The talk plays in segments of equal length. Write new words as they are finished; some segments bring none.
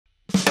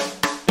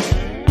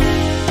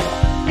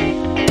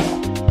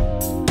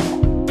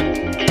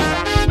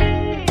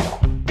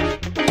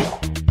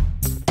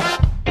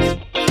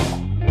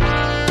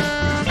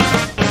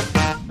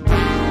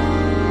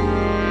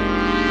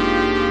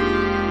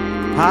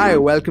Hi,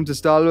 welcome to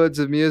Stalwarts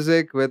of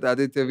Music with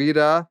Aditya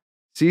Veera,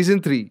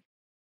 Season 3.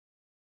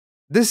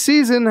 This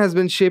season has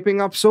been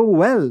shaping up so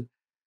well.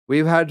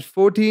 We've had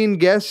 14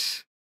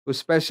 guests who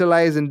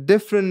specialize in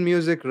different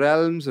music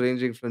realms,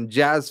 ranging from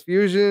jazz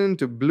fusion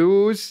to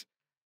blues,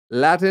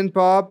 Latin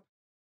pop,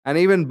 and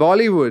even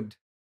Bollywood.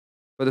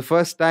 For the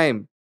first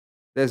time,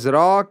 there's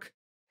rock,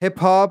 hip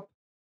hop,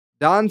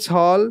 dance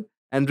hall,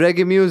 and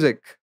reggae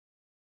music.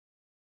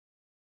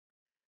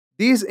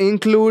 These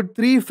include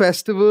three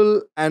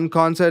festival and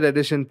concert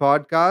edition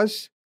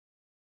podcasts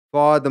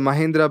for the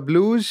Mahindra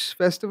Blues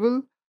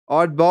Festival,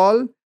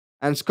 Oddball,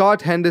 and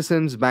Scott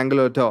Henderson's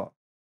Bangalore tour.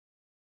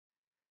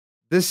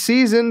 This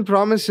season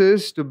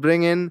promises to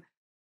bring in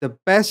the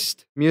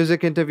best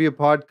music interview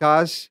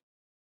podcasts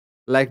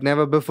like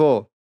never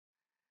before.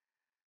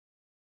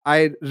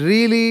 I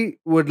really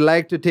would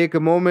like to take a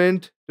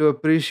moment to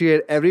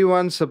appreciate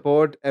everyone's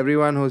support,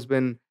 everyone who's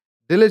been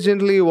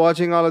diligently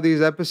watching all of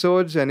these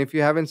episodes. And if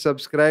you haven't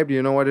subscribed,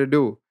 you know what to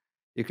do.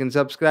 You can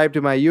subscribe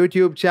to my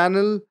YouTube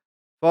channel,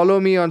 follow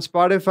me on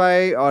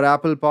Spotify or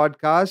Apple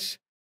Podcasts,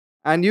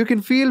 and you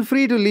can feel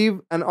free to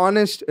leave an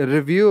honest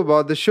review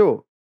about the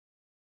show.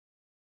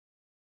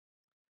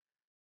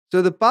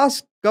 So, the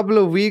past couple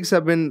of weeks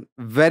have been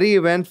very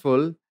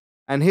eventful,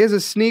 and here's a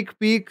sneak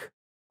peek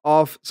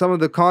of some of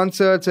the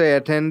concerts I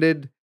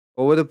attended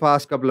over the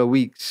past couple of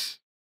weeks.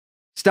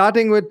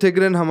 Starting with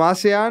Tigran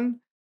Hamasyan,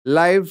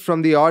 live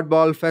from the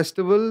Oddball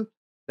Festival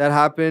that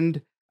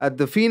happened at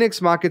the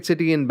Phoenix Market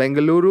City in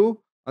Bengaluru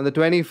on the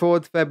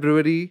 24th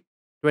February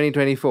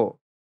 2024.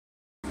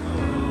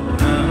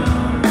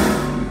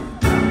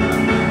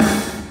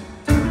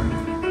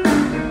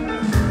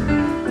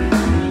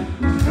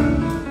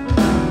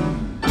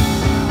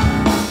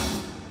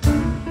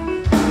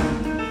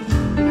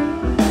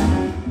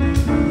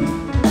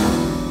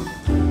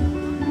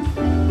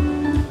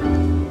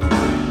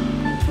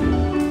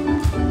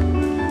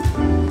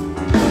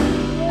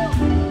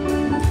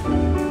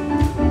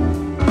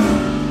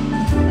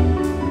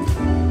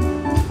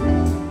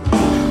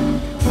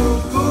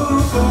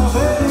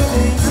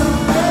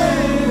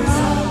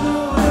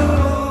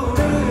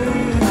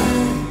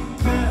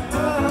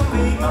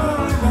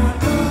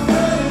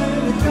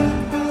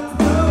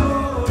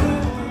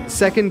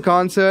 Second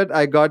concert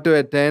I got to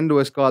attend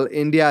was called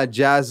India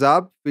Jazz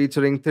Up,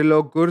 featuring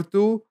Trilok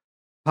Gurtu,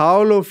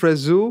 Paolo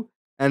Frezu,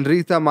 and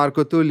Rita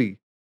Marcotuli.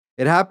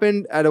 It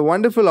happened at a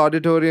wonderful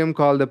auditorium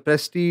called the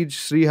Prestige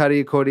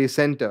Srihari Khodi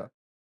Center.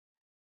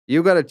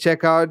 You gotta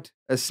check out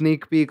a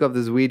sneak peek of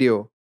this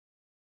video.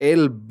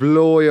 It'll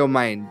blow your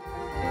mind.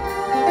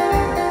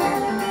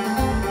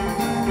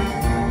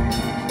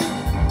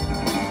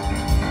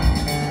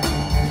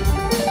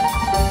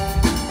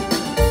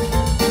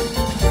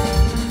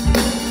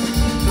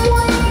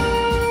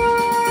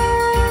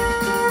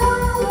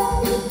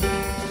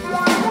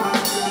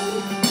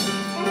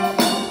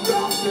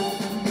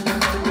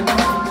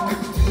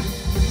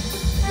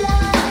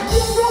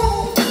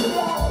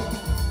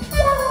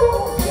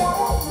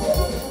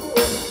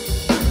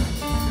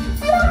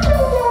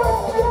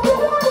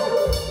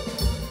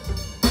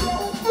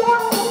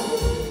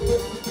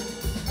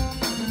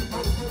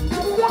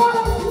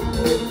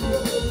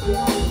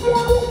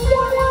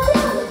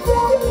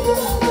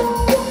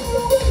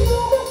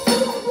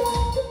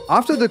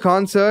 After the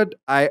concert,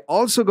 I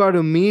also got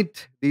to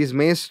meet these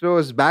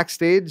maestros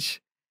backstage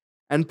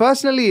and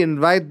personally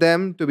invite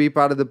them to be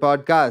part of the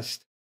podcast.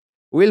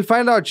 We'll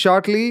find out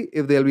shortly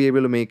if they'll be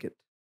able to make it.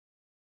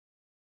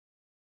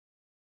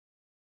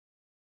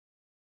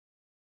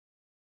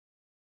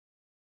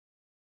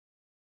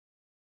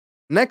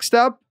 Next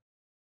up,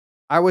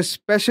 I was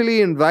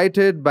specially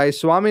invited by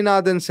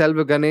Swaminathan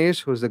Selva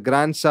Ganesh, who's the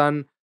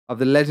grandson of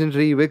the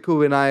legendary Vikku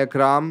Vinayak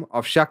Ram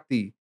of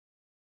Shakti.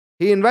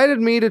 He invited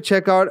me to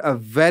check out a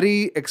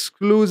very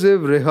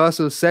exclusive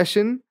rehearsal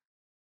session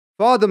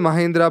for the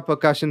Mahindra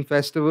Percussion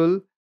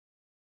Festival,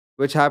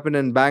 which happened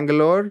in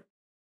Bangalore,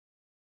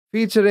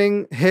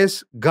 featuring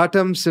his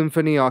Ghatam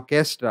Symphony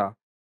Orchestra.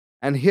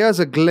 And here's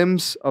a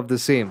glimpse of the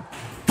same.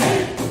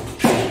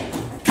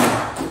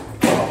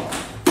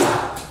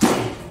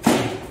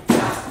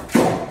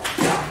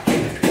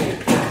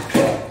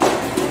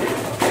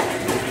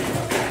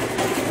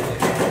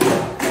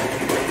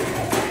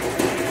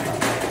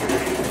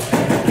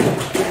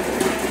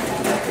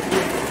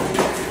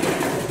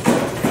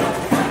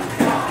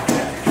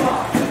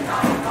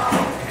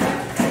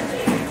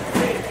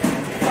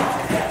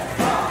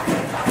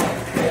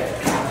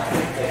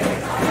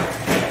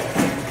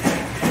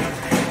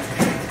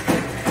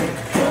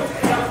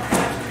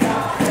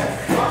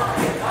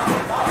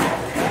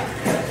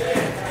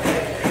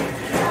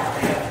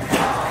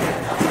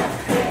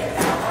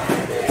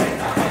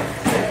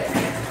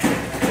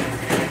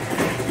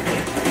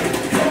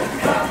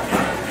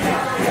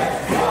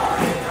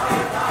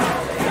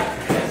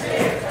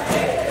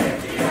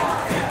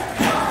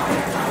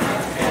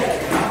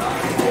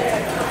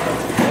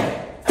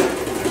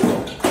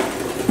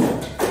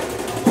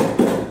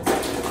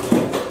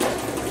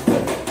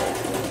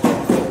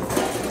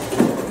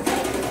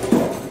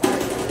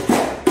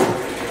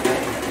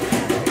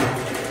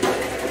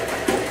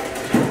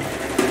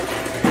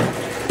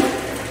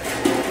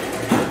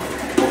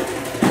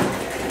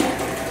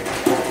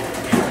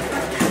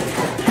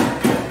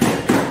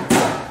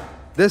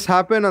 This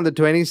happened on the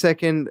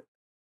 22nd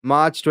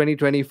March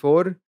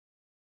 2024.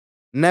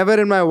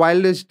 Never in my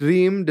wildest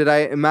dream did I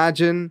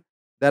imagine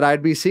that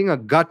I'd be seeing a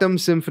Gattam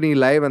symphony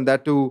live, and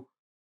that too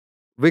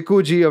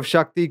Vikuji of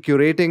Shakti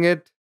curating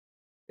it.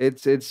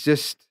 It's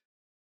just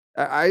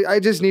I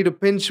just need to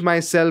pinch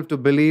myself to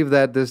believe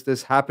that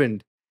this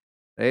happened,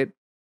 right?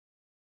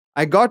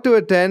 I got to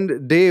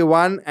attend day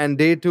 1 and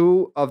day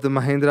 2 of the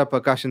Mahindra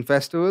Percussion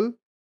Festival.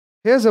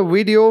 Here's a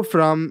video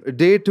from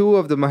day 2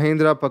 of the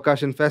Mahindra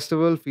Percussion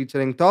Festival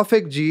featuring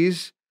Tawfiq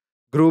G's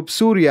group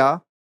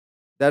Surya,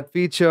 that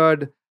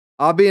featured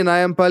Abi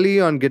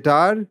Nayampally on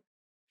guitar,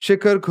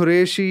 Shikhar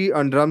Qureshi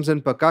on drums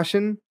and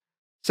percussion,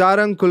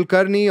 Sarang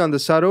Kulkarni on the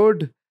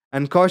sarod,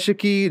 and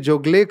Kaushiki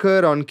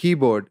Joglekar on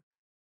keyboard.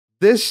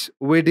 This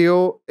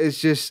video is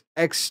just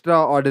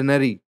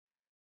extraordinary.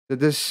 So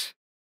this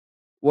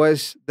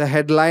was the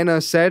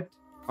headliner set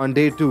on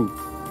day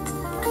 2.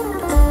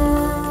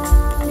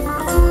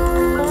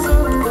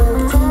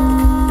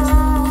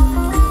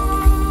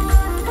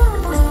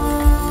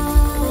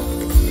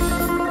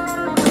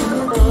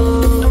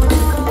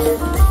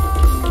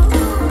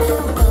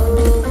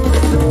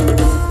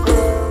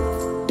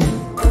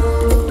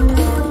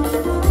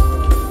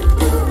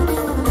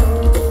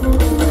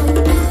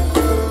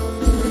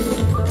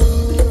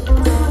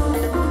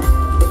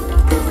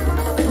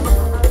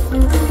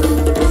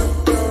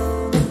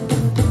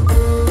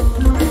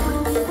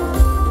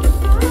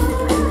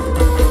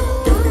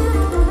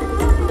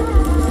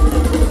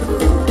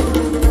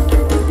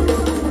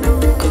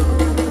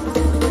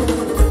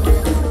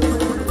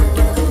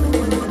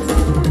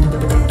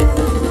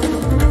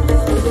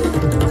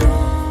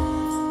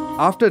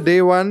 After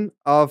day 1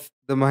 of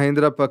the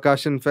Mahindra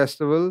Percussion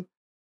Festival,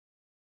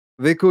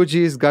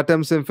 Vikuji's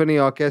Gattam Symphony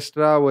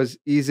Orchestra was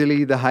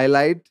easily the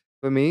highlight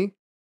for me.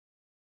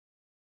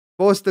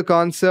 Post the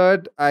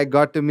concert, I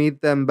got to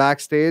meet them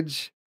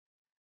backstage.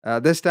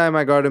 This time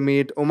I got to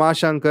meet Uma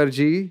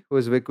Shankarji, who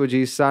is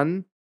Vikuji's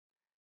son.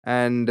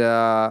 And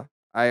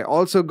I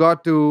also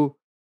got to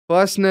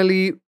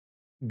personally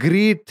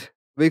greet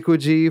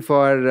Vikuji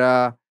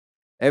for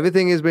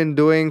everything he's been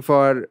doing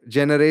for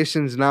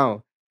generations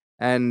now.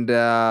 And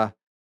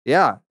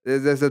yeah,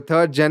 there's a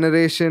third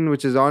generation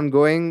which is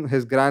ongoing.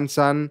 His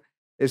grandson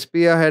is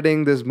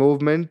spearheading this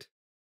movement.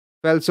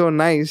 Felt so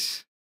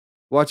nice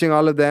watching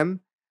all of them.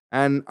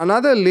 And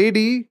another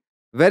lady,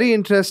 very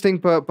interesting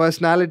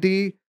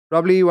personality,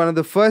 probably one of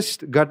the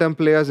first Gattam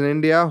players in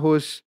India,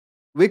 who's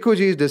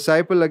Vikuji's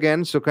disciple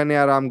again,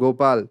 Sukanya Ram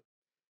Gopal.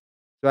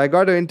 So I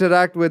got to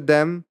interact with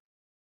them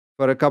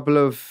for a couple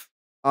of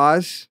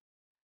hours,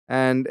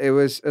 and it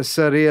was a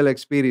surreal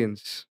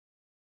experience.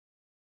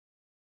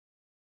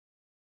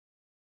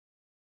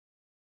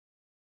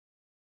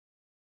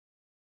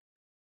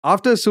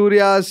 After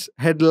Surya's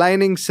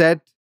headlining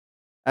set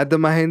at the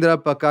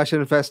Mahindra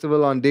Percussion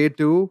Festival on day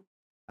 2,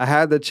 I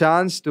had the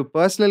chance to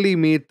personally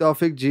meet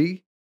Tawfiq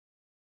Ji,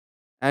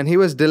 and he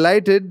was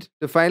delighted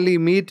to finally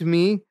meet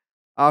me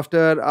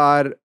after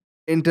our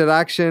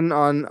interaction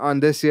on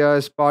this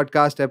year's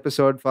podcast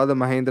episode for the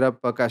Mahindra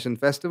Percussion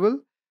Festival,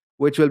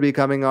 which will be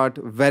coming out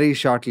very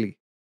shortly.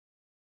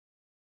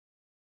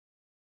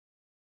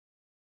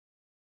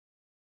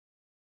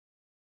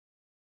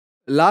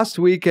 Last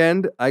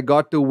weekend, I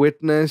got to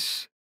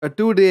witness a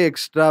 2-day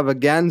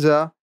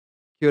extravaganza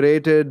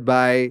curated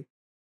by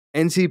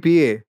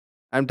NCPA.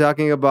 I'm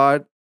talking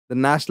about the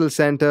National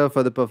Center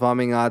for the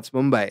Performing Arts,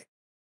 Mumbai.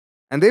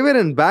 And they were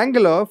in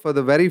Bangalore for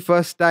the very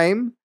first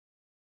time.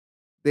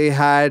 They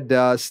had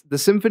the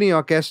Symphony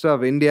Orchestra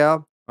of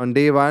India on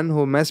day 1,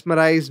 who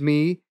mesmerized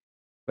me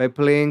by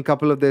playing a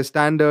couple of their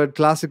standard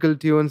classical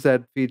tunes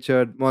that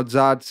featured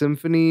Mozart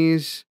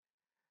symphonies,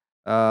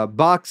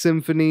 Bach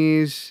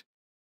symphonies,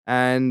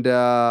 and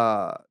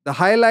the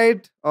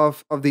highlight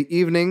of the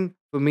evening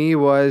for me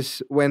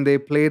was when they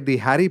played the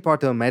Harry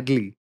Potter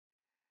medley.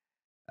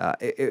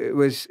 It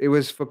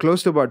was for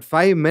close to about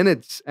 5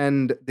 minutes,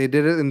 and they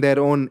did it in their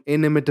own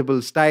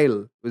inimitable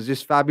style. It was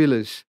just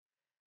fabulous.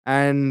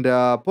 And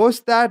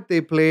post that,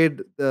 they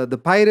played the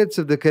Pirates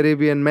of the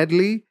Caribbean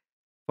medley,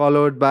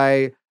 followed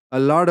by a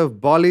lot of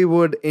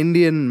Bollywood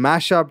Indian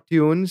mashup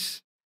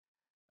tunes,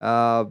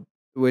 uh,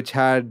 which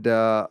had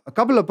a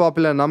couple of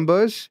popular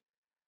numbers.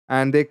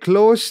 And they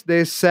closed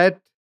their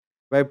set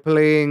by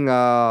playing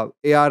A.R.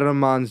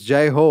 Rahman's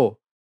Jai Ho.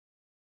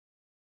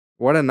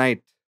 What a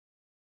night.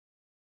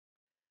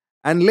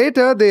 And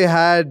later they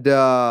had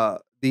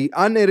the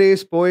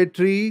Unerased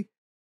Poetry,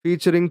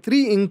 featuring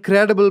 3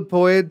 incredible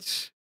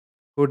poets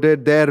who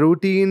did their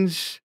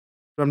routines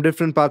from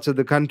different parts of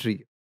the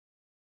country.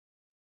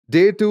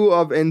 Day 2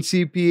 of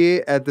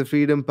NCPA at the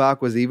Freedom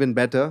Park was even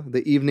better.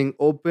 The evening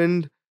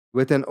opened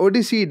with an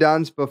Odissi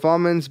dance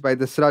performance by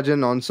the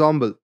Srajan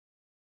Ensemble.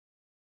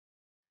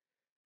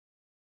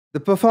 The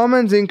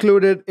performance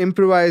included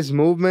improvised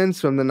movements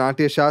from the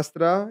Natya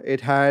Shastra. It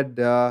had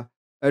a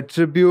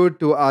tribute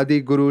to Adi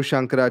Guru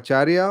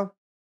Shankaracharya,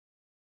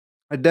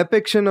 a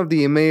depiction of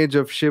the image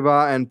of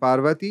Shiva and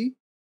Parvati.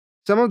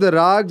 Some of the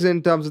rags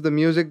in terms of the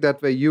music that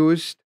were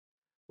used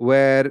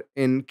were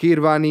in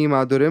Kirvani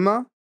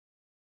Madhurima,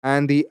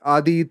 and the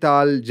Adi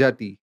Tal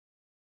Jati.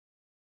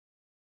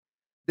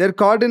 Their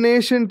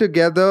coordination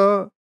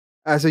together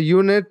as a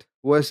unit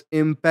was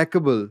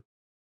impeccable,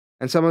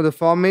 and some of the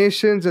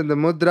formations and the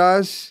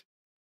mudras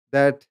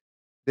that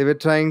they were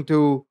trying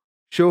to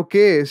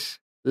showcase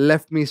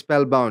left me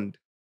spellbound.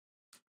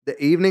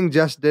 The evening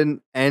just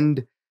didn't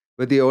end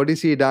with the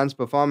Odissi dance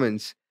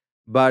performance,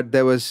 but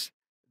there was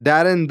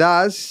Darren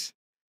Das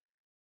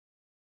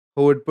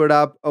who would put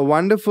up a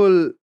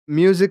wonderful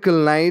musical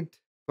night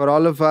for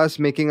all of us,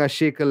 making us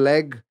shake a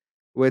leg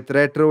with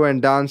retro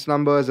and dance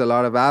numbers, a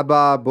lot of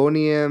ABBA,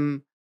 Boney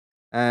M,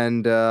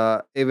 and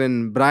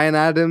even Brian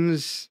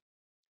Adams.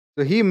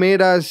 So he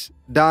made us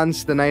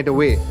dance the night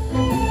away.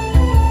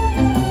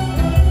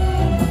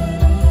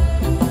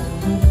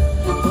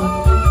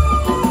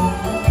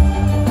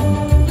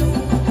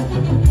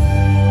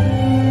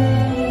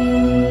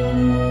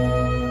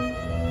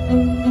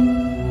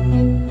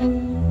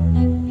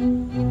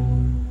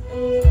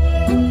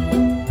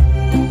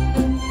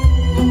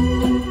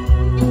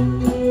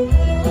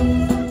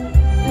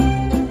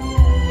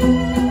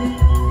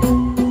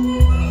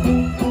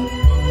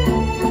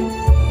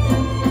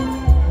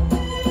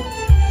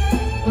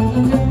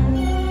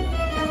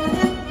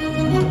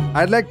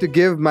 I'd like to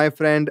give my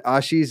friend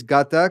Ashish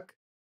Gatak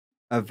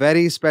a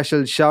very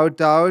special shout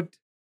out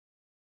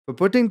for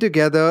putting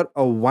together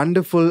a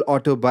wonderful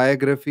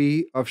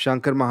autobiography of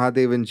Shankar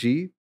Mahadevan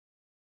ji.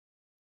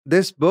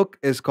 This book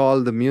is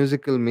called The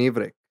Musical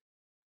Maverick.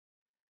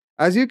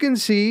 As you can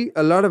see,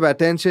 a lot of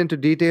attention to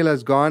detail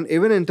has gone,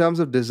 even in terms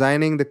of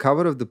designing the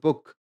cover of the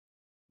book.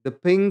 The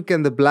pink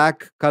and the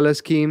black color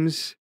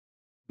schemes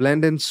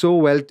blend in so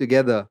well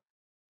together.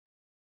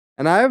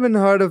 And I haven't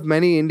heard of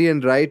many Indian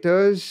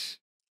writers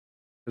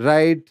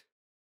write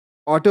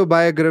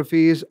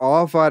autobiographies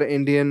of our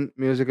Indian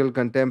musical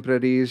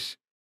contemporaries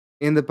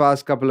in the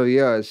past couple of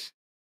years.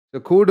 So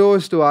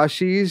kudos to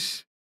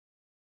Ashish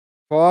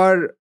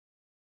for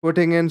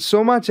putting in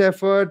so much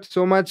effort,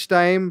 so much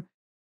time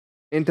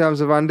in terms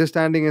of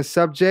understanding his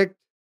subject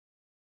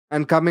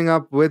and coming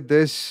up with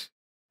this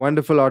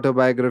wonderful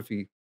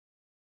autobiography.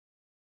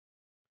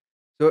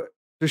 So,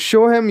 to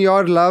show him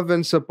your love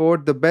and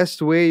support, the best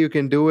way you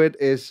can do it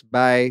is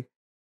by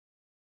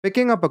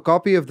picking up a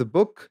copy of the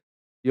book.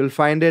 You'll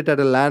find it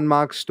at a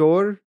landmark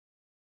store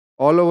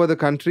all over the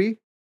country.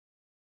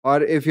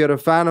 Or if you're a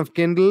fan of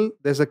Kindle,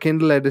 there's a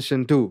Kindle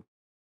edition too.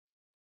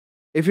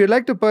 If you'd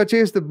like to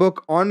purchase the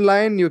book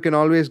online, you can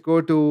always go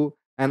to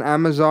an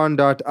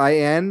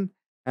amazon.in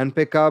and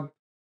pick up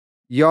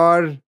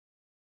your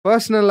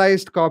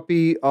personalized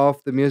copy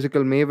of The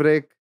Musical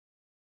Maverick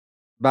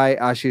by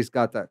Ashish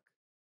Gatak.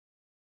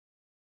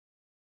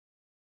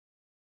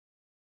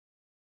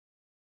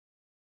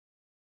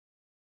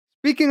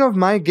 Speaking of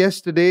my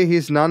guest today,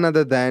 he's none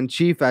other than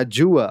Chief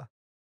Adjuah.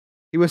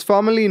 He was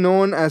formerly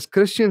known as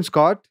Christian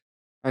Scott,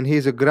 and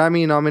he's a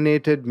Grammy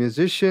nominated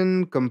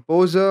musician,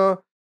 composer,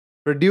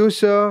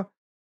 producer.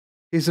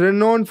 He's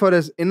renowned for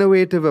his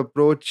innovative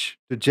approach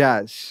to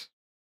jazz.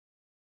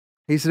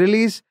 He's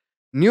released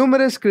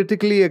numerous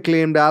critically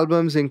acclaimed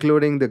albums,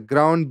 including the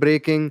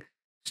groundbreaking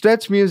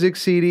Stretch Music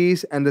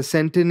series and the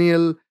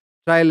Centennial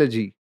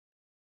Trilogy.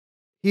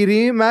 He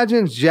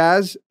reimagines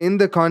jazz in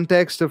the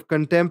context of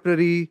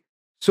contemporary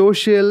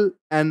social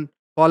and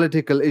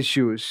political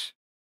issues,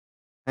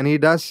 and he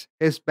does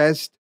his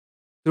best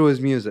through his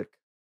music.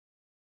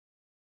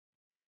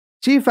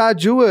 Chief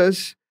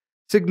Adjuah's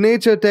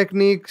signature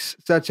techniques,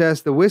 such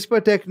as the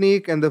whisper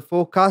technique and the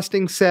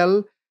forecasting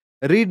cell,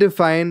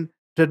 redefine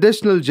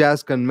traditional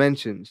jazz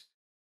conventions.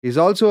 He's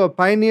also a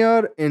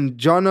pioneer in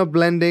genre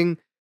blending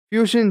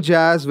fusion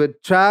jazz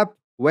with trap,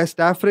 West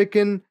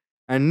African,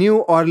 and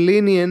New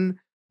Orleanian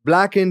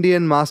Black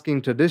Indian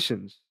masking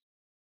traditions.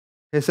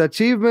 His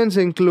achievements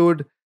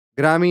include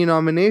Grammy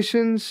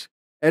nominations,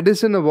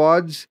 Edison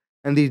Awards,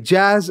 and the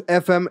Jazz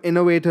FM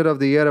Innovator of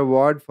the Year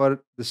award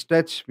for the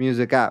Stretch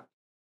Music app.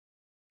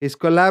 He's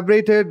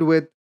collaborated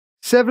with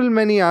several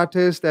many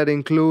artists that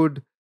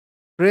include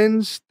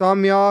Prince,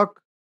 Tom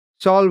York,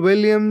 Saul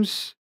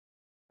Williams,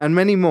 and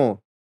many more.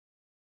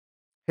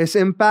 His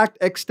impact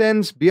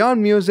extends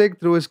beyond music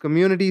through his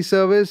community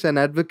service and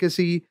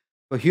advocacy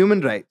for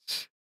human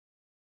rights.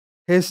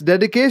 His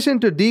dedication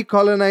to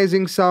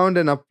decolonizing sound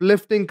and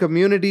uplifting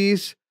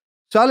communities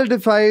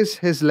solidifies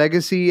his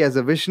legacy as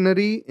a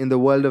visionary in the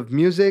world of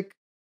music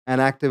and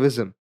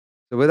activism.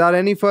 So, without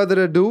any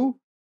further ado,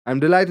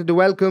 I'm delighted to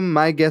welcome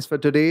my guest for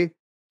today,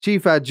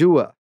 Chief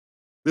Adjuah.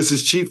 This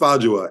is Chief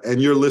Adjuah,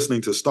 and you're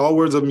listening to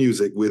Stalwarts of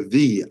Music with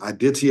the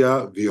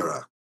Aditya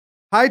Veera.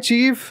 Hi,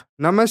 Chief.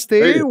 Namaste.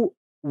 Hey.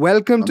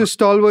 Welcome to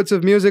Stalwarts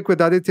of Music with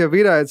Aditya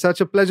Veera. It's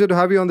such a pleasure to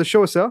have you on the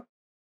show, sir.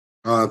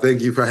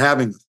 Thank you for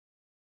having me.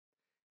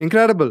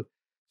 Incredible.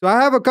 So,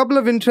 I have a couple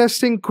of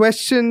interesting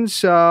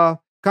questions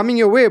coming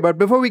your way. But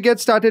before we get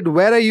started,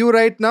 where are you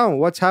right now?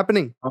 What's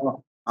happening?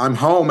 I'm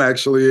home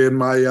actually in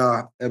my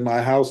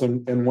house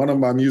in one of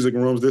my music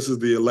rooms. This is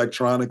the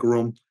electronic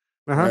room.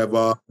 Uh-huh. I have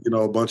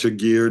a bunch of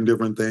gear and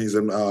different things,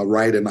 and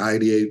write and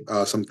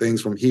ideate some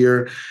things from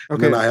here.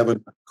 And then Okay. I have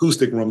an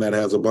acoustic room that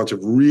has a bunch of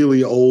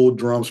really old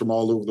drums from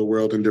all over the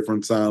world and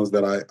different sounds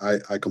that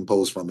I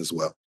compose from as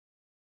well.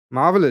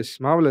 Marvelous.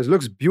 Marvelous.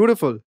 Looks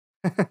beautiful.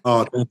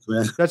 Oh, thanks,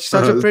 man. That's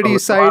such a So pretty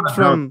it's a lot sight of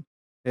drum.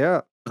 from,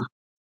 yeah.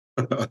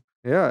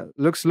 Yeah.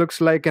 Looks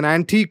like an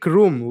antique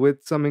room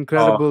with some Oh,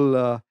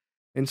 incredible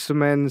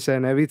instruments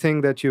and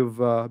everything that you've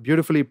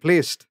beautifully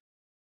placed.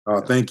 oh,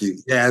 Yeah. thank you.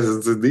 Yeah,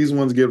 these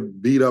ones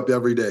get beat up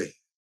every day.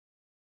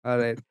 All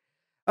right.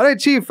 All right,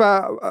 Chief.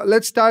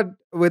 Let's start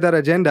with our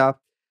agenda.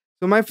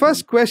 So, my Mhm.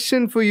 first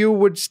question for you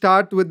would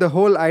start with the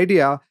whole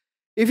idea.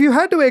 If you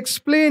had to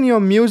explain your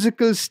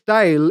musical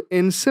style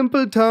in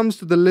simple terms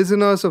to the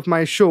listeners of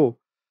my show,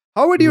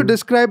 how would you Mhm.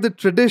 describe the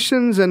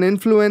traditions and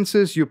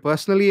influences you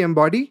personally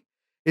embody?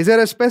 Is there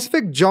a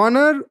specific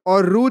genre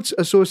or roots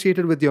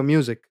associated with your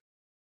music?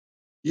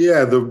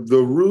 Yeah, the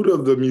root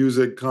of the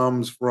music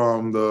comes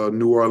from the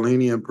New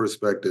Orleanian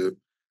perspective,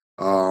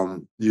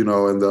 and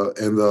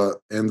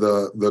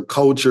the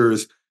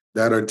cultures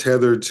that are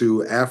tethered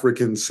to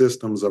African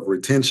systems of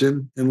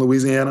retention in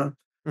Louisiana.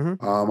 Hmm.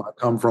 I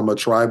come from a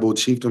tribal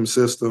chiefdom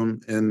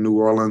system in New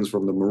Orleans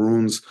from the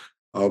Maroons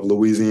of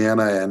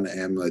Louisiana,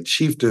 and a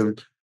chieftain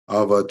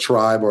of a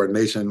tribe or a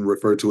nation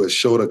referred to as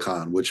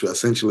Shotokan, which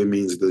essentially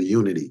means the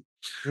unity.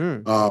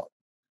 Mm. Uh,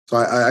 so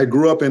I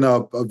grew up in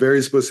a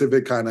very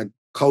specific kind of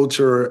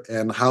culture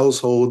and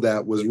household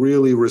that was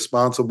really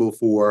responsible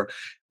for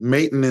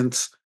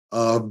maintenance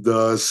of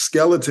the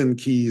skeleton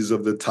keys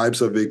of the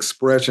types of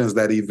expressions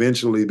that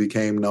eventually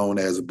became known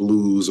as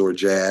blues or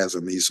jazz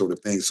and these sort of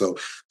things. So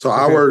Okay.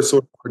 our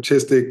sort of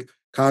artistic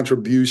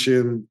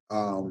contribution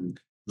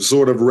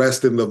sort of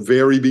rest in the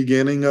very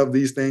beginning of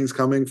these things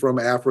coming from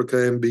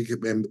Africa and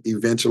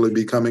eventually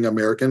becoming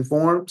American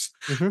forms,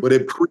 Hmm. but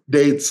it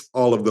predates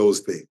all of those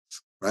things,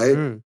 right?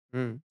 Mm.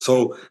 Mm.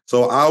 So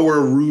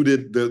our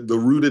the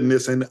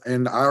rootedness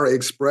and our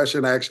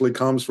expression actually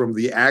comes from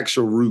the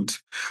actual root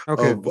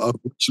Okay. of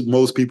which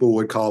most people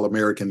would call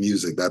American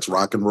music. That's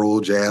rock and roll,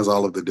 jazz,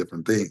 all of the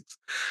different things.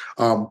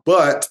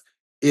 But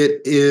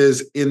it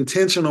is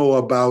intentional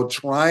about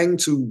trying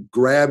to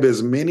grab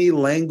as many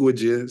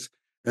languages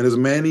and as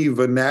many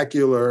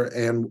vernacular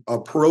and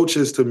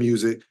approaches to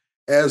music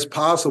as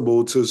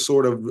possible to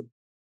sort of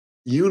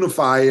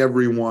unify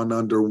everyone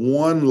under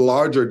one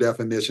larger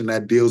definition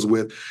that deals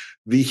with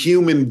the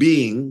human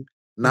being,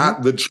 Hmm.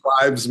 not the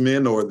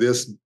tribesman or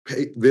this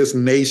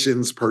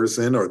nation's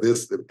person or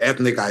this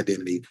ethnic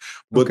identity,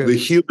 but Okay. the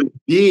human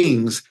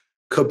being's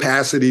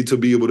capacity to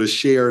be able to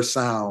share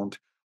sound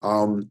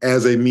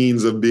as a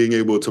means of being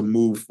able to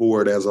move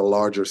forward as a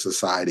larger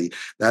society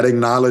that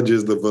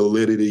acknowledges the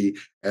validity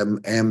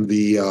and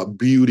the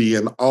beauty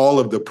and all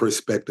of the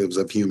perspectives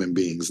of human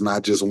beings,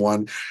 not just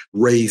one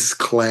race,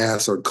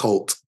 class, or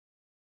cult.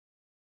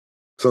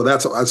 So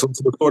that's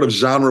sort of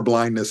genre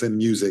blindness in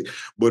music,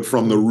 but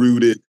from the Mm.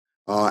 rooted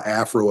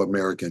Afro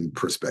American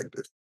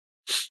perspective.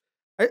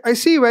 I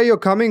see where you're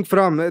coming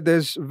from.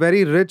 There's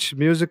very rich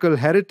musical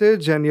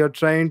heritage, and you're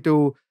trying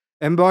to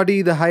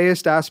embody the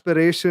highest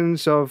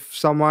aspirations of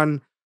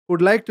someone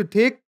who'd like to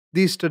take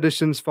these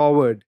traditions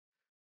forward.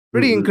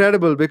 Pretty Mm-hmm.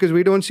 incredible because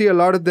we don't see a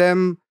lot of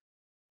them.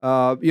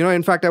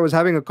 In fact, I was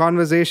having a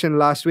conversation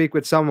last week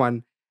with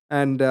someone,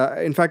 and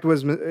in fact,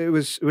 it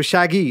was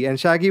Shaggy, and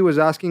Shaggy was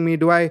asking me,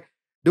 do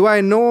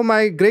I know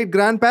my great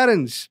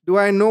grandparents? Do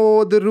I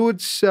know the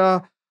roots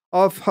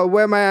of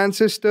where my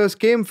ancestors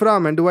came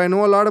from, and do I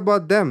know a lot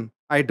about them?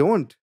 I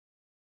don't,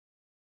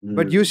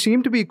 but you Mm.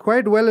 seem to be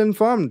quite well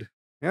informed.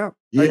 Yeah,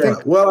 I Yeah, think.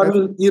 well, I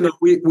mean,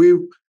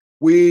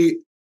 we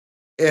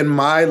in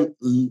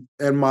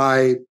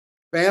my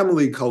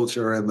family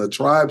culture and the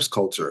tribes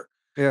culture,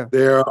 Yeah.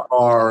 there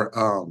are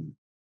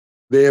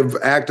they have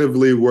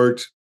actively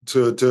worked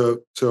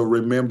to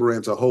remember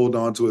and to hold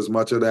on to as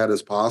much of that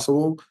as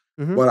possible.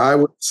 Mm-hmm. But I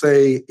would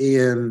say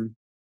in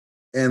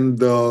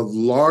the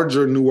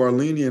larger New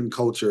Orleanian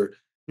culture,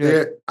 Yeah.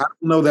 there I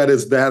don't know that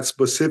it's that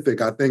specific.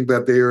 I think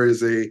that there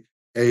is a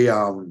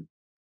um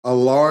a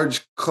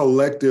large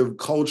collective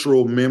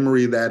cultural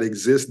memory that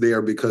exists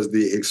there because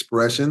the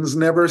expressions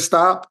never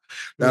stop.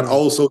 That Mm.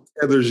 also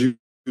tethers you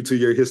to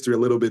your history a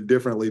little bit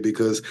differently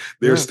because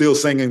they're Yeah. still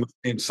singing the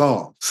same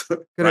songs,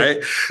 Correct.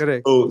 right?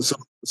 Correct.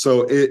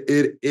 So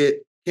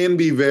it can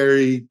be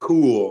very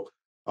cool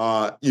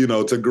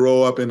to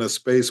grow up in a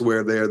space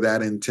where they're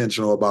that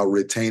intentional about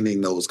retaining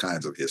those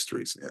kinds of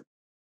histories. Yeah.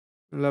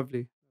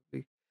 Lovely.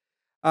 Lovely.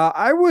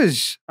 I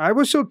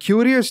was so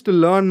curious to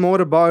learn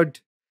more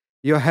about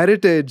your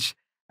heritage,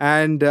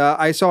 and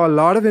I saw a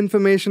lot of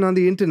information on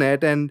the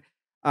internet, and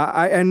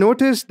I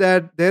noticed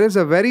that there is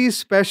a very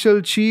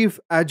special chief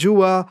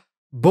Adjuah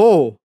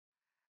bow,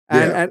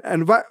 and Yeah.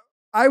 and why,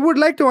 I would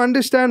like to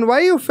understand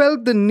why you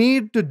felt the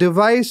need to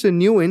devise a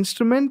new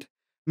instrument. Oh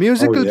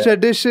Musical yeah.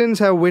 traditions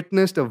have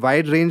witnessed a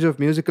wide range of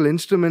musical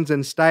instruments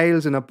and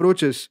styles and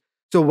approaches.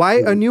 So why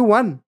a Mhm. new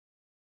one?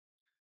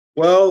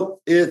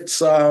 Well,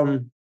 it's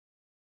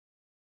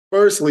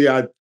firstly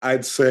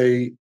I'd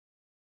say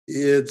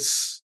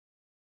it's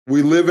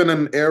we live in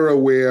an era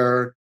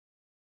where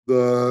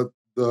the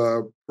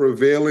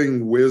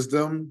prevailing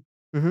wisdom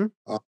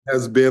Mm-hmm.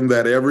 has been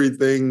that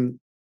everything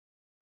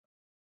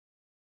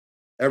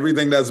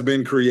that's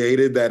been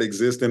created that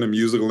exists in a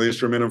musical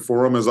instrument and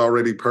form is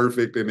already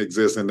perfect and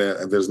exists, and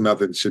that there's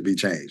nothing should be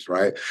changed,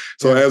 right?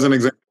 So, Yeah. as an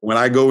example, when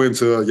I go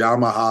into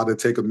Yamaha to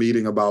take a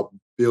meeting about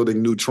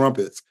building new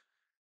trumpets,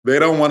 they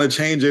don't want to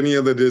change any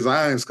of the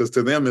designs because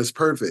to them it's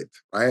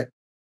perfect, right?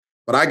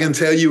 But I can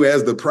tell you,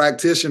 as the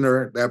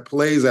practitioner that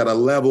plays at a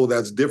level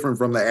that's different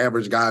from the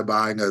average guy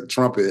buying a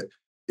trumpet,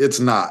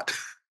 it's not.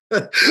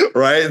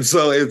 Right. And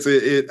so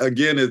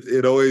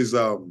it always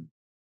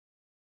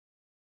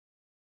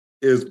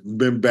it's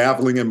been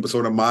baffling and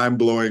sort of mind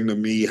blowing to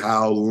me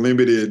how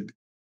limited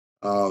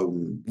our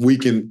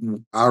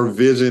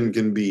vision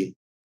can be.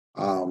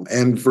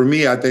 And for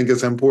me, I think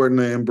it's important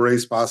to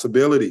embrace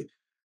possibility.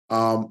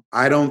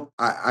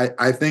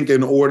 I think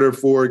in order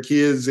for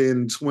kids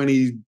in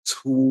the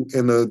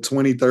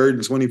 23rd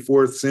and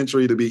 24th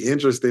century to be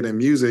interested in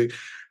music,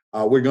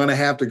 we're going to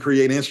have to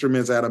create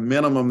instruments at a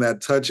minimum that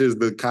touches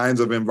the kinds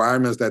of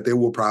environments that they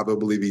will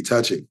probably be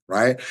touching,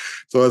 right?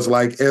 So it's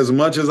like, as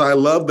much as I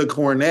love the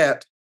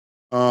cornet,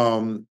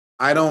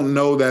 I don't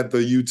know that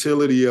the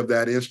utility of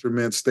that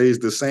instrument stays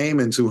the same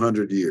in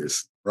 200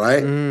 years,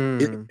 right?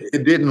 Mm.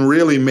 It didn't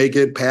really make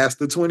it past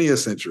the 20th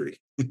century.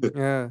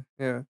 Yeah.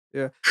 Yeah.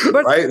 Yeah.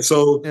 But Right?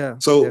 So yeah. Yeah.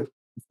 so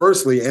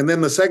firstly, and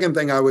then the second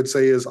thing I would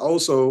say is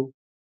also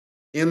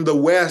in the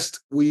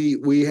West,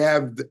 we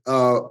have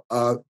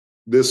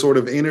this sort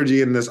of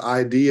energy and this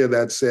idea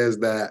that says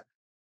that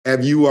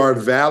if you are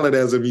valid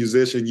as a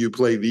musician, you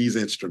play these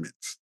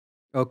instruments.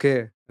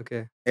 Okay.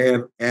 Okay.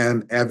 And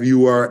if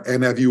you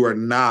are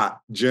not,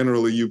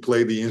 generally you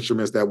play the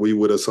instruments that we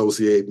would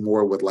associate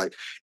more with like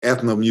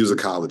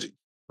ethnomusicology,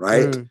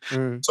 right? Mm.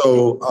 Mm.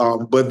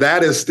 So, but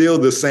that is still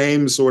the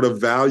same sort of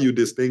value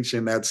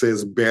distinction that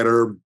says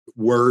better,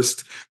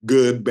 worst,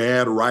 good,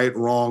 bad, right,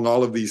 wrong,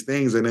 all of these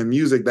things. And in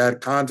music,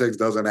 that context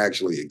doesn't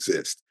actually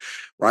exist,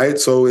 right?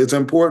 So it's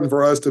important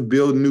for us to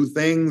build new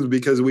things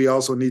because we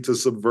also need to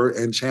subvert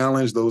and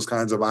challenge those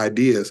kinds of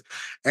ideas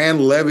and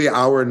levy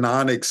our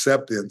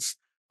non-acceptance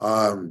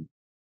um,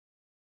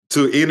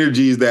 to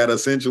energies that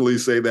essentially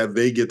say that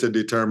they get to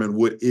determine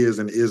what is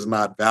and is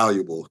not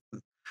valuable.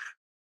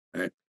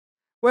 Right?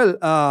 Well,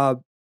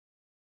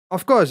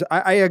 of course,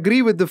 I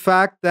agree with the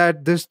fact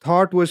that this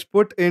thought was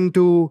put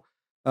into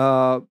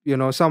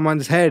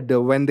someone's head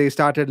when they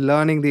started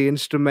learning the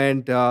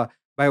instrument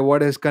by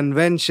what is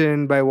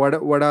convention, by what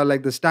are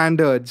like the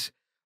standards.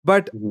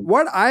 But Mhm.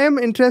 what I am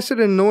interested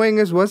in knowing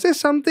is, was there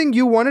something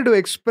you wanted to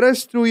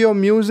express through your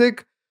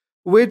music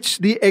which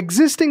the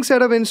existing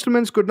set of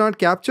instruments could not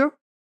capture?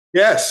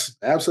 Yes,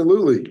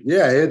 absolutely.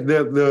 Yeah,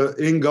 the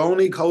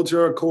Ngoni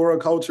culture, Kora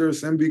culture,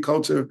 Simbi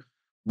culture,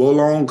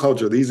 Bolong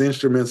culture, these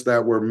instruments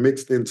that were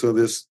mixed into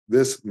this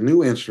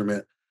new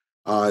instrument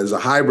is a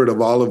hybrid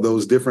of all of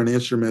those different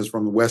instruments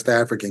from the West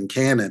African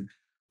canon.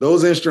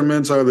 Those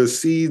instruments are the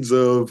seeds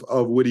of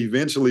what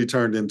eventually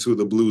turned into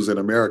the blues in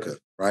America,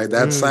 right?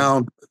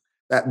 Mm,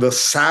 The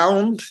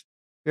sound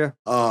yeah.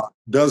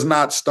 does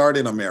not start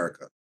in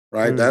America,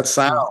 right? That Mm.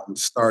 sound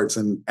starts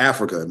in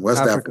Africa and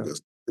West Africa. Africa,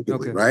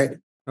 typically, Okay. right?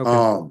 Okay.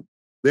 Um,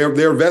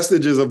 there are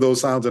vestiges of those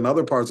sounds in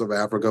other parts of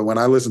Africa. When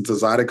I listen to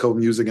Zydeco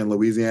music in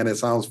Louisiana, it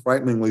sounds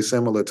frighteningly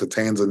similar to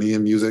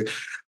Tanzanian music,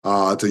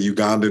 to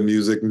Ugandan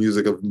music,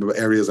 music of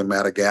areas of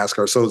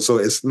Madagascar. So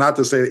it's not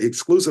to say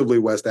exclusively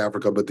West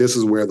Africa, but this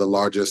is where the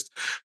largest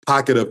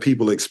pocket of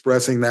people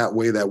expressing that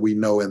way that we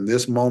know in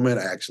this moment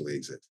actually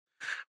exists.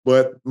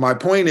 But my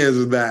point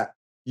is that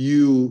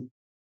you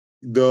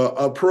the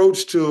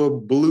approach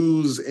to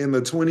blues in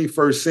the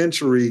 21st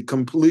century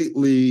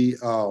completely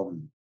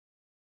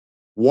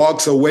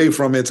walks away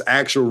from its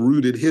actual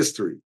rooted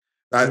history.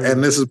 And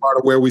Mm, this is part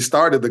of where we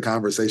started the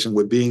conversation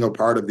with being a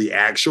part of the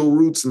actual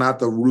roots, not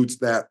the roots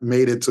that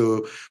made it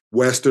to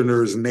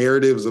Westerners'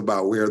 narratives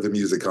about where the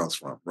music comes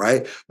from,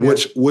 right? yeah.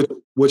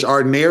 Which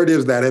are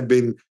narratives that have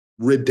been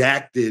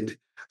redacted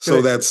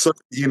so Correct. that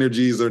certain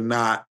energies are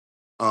not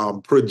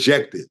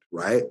projected,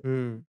 right?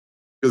 Mm,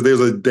 Because there's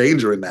a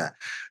danger in that.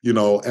 You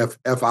know, if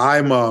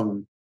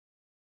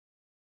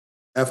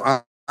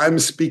I'm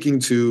speaking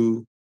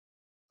to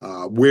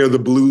where the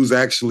blues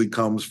actually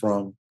comes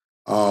from,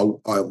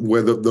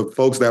 where the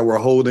folks that were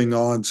holding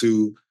on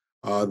to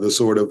the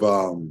sort of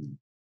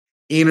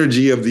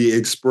energy of the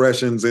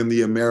expressions in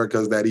the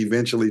Americas that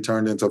eventually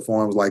turned into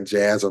forms like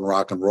jazz and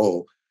rock and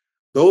roll.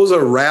 Those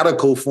are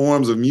radical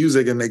forms of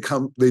music, and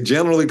they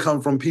generally come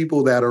from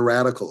people that are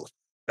radical,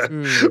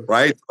 mm,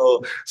 right?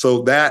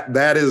 So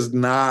that is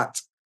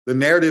not the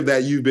narrative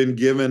that you've been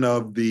given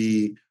of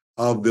the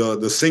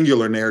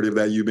singular narrative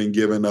that you've been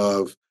given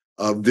of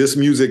this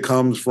music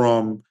comes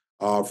from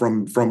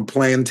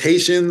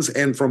plantations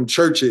and from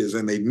churches,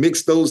 and they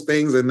mixed those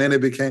things, and then it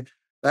became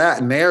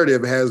that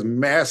narrative has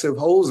massive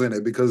holes in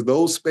it because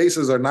those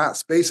spaces are not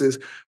spaces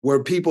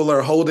where people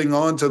are holding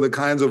on to the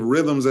kinds of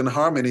rhythms and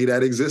harmony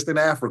that exist in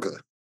Africa.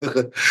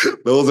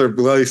 Those are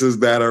places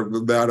that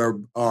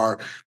are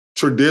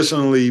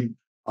traditionally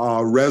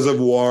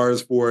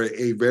reservoirs for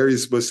a very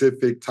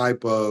specific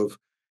type of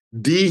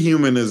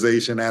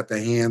dehumanization at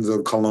the hands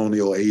of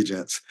colonial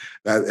agents.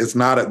 That there's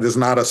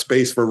not a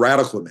space for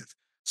radicalness.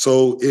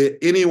 So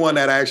anyone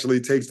that actually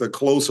takes a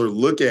closer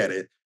look at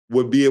it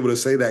would be able to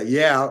say that,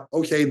 yeah,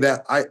 okay,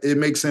 it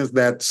makes sense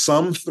that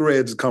some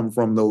threads come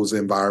from those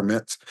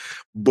environments,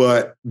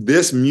 but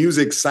this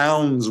music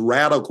sounds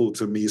radical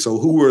to me. So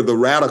who are the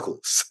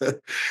radicals? If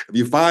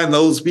you find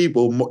those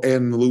people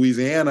in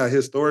Louisiana,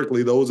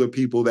 historically, those are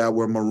people that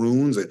were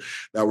maroons and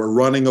that were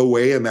running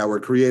away and that were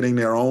creating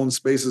their own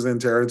spaces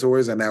and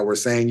territories and that were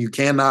saying, you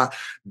cannot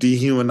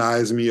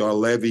dehumanize me or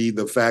levy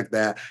the fact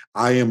that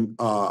I am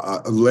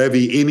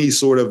levy any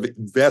sort of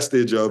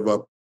vestige of a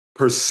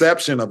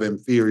perception of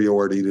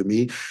inferiority to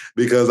me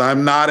because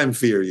I'm not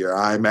inferior.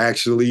 I'm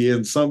actually,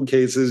 in some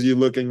cases, you're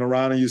looking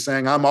around and you're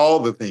saying I'm all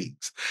the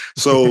things.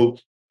 So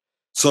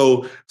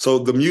so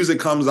the music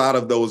comes out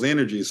of those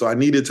energies. So I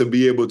needed to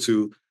be able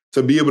to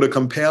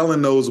compel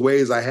in those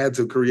ways. I had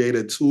to create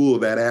a tool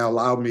that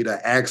allowed me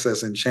to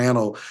access and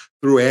channel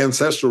through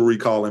ancestral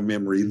recall and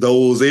memory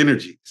those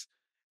energies.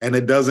 And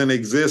it doesn't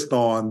exist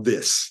on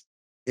this.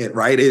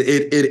 Right?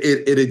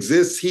 It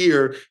exists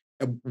here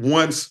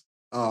once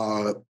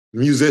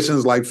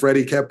musicians like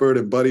Freddie Keppard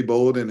and Buddy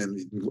Bolden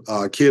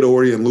and Kid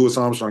Ory and Louis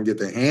Armstrong get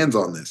their hands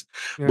on this.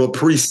 Yeah. But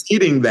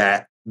preceding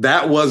that,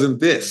 that wasn't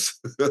this,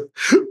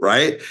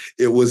 right?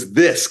 It was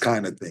this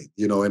kind of thing,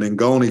 you know. And in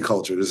Ngoni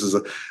culture,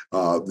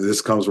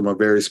 this comes from a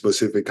very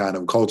specific kind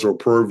of cultural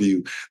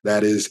purview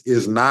that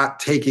is not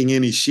taking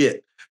any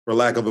shit, for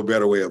lack of a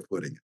better way of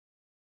putting it.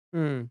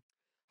 Hmm.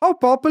 How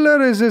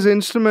popular is this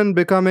instrument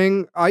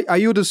becoming? Are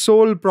you the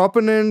sole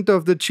proponent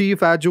of the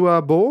chief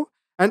Adjuah bow?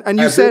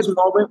 And you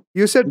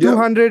said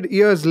 200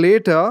 years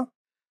later,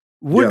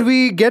 would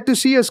we get to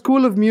see a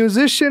school of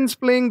musicians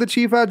playing the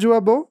chief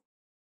Adjuah bow?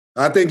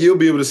 I think you'll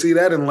be able to see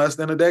that in less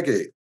than a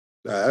decade.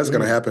 That's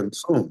going to happen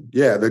soon.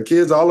 Yeah,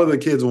 all of the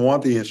kids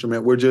want the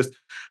instrument. We're just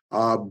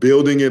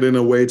building it in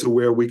a way to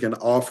where we can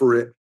offer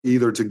it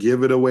either to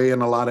give it away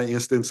in a lot of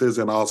instances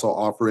and also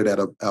offer it at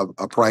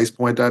a price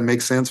point that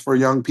makes sense for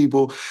young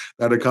people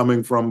that are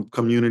coming from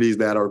communities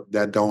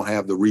that don't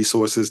have the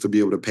resources to be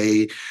able to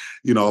pay.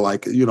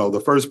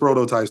 The first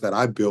prototypes that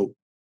I built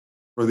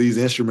for these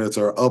instruments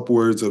are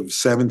upwards of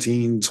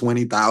 $17,000,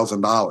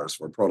 $20,000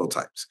 for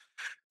prototypes.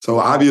 So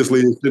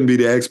obviously, it shouldn't be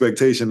the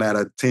expectation that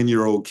a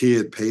 10-year-old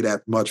kid pay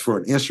that much for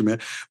an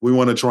instrument. We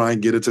want to try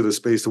and get it to the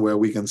space to where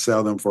we can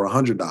sell them for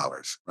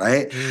 $100,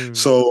 right? Mm.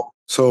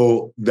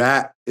 So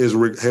that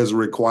has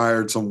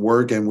required some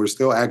work, and we're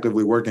still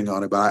actively working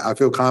on it. But I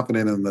feel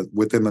confident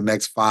within the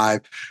next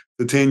 5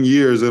 to 10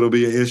 years, it'll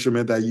be an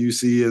instrument that you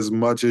see as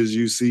much as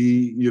you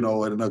see,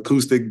 an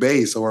acoustic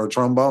bass or a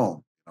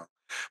trombone.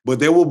 But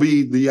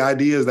the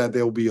idea is that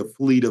there will be a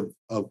fleet of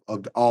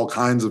all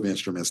kinds of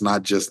instruments,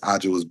 not just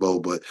Adjuah's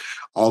bow, but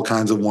all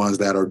kinds of ones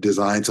that are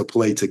designed to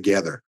play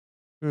together.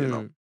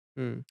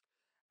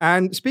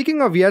 And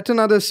speaking of yet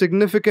another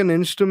significant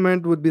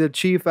instrument would be the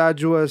chief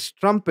Adjuah's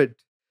trumpet.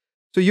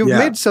 So you've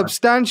made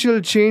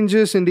substantial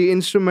changes in the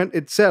instrument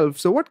itself.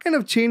 So what kind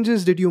of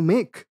changes did you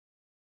make?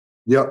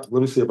 Yeah,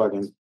 let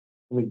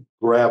me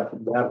grab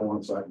that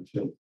one so I can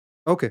show you.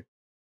 Okay.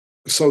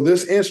 So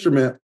this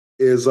instrument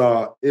is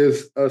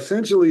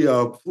essentially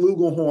a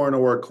flugelhorn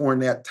or a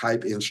cornet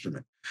type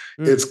instrument.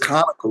 Mm. It's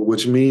conical,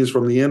 which means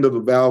from the end of the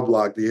valve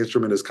block, the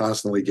instrument is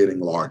constantly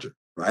getting larger,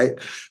 right?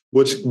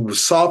 Which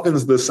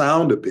softens the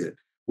sound a bit.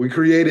 We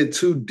created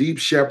 2 deep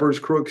shepherd's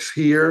crooks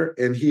here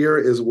and here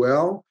as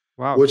well,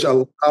 which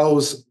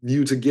allows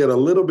you to get a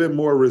little bit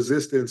more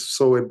resistance,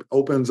 so it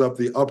opens up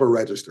the upper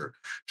register.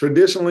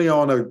 Traditionally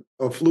on a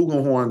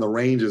flugelhorn, the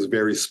range is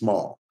very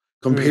small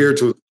compared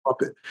to a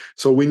trumpet.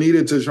 So we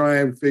needed to try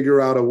and figure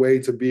out a way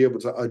to be able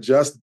to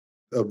adjust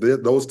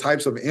those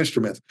types of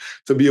instruments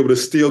to be able to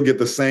still get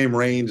the same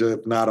range,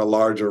 if not a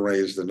larger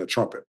range than the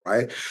trumpet,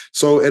 right?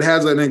 So it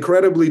has an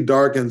incredibly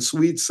dark and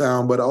sweet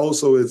sound, but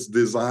also it's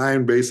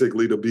designed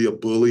basically to be a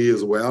bully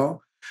as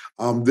well.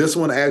 This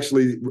one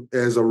actually,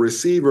 as a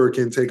receiver,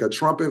 can take a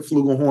trumpet,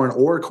 flugelhorn,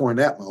 or a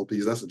cornet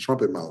mouthpiece. That's a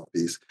trumpet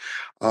mouthpiece.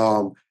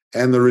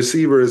 And the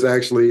receiver is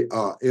actually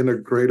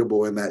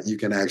integratable in that you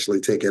can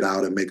actually take it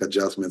out and make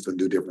adjustments and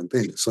do different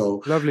things.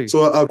 So, lovely.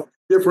 So a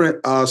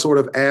different sort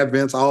of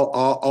advents.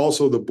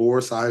 Also, the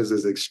bore size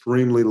is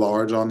extremely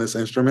large on this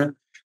instrument.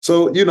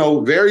 So,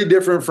 very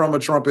different from a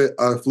trumpet,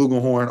 a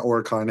flugelhorn, or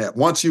a cornet.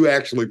 Once you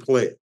actually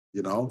play it,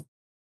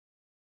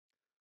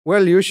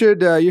 Well, you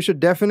should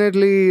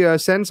definitely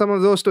send some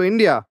of those to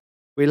India.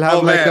 We'll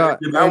have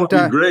that would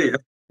be great.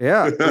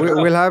 Yeah,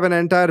 we'll have an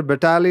entire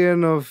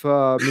battalion of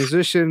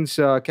musicians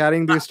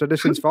carrying these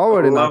traditions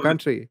forward in our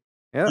country.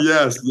 Yeah.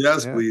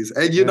 Yes, please.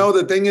 And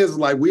the thing is,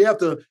 we have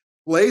to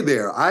play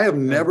there. I have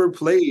never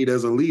played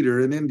as a leader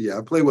in India.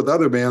 I play with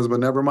other bands, but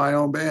never my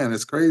own band.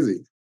 It's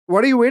crazy.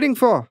 What are you waiting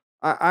for?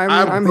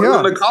 I'm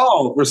here.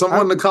 For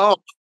someone to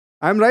call.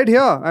 I'm right here.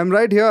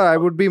 I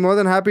would be more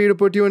than happy to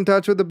put you in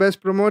touch with the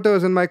best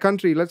promoters in my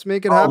country. Let's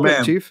make it happen,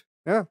 man. Chief.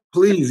 Yeah.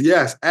 Please,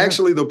 yes.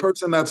 Actually, the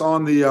person that's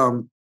on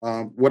the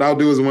what I'll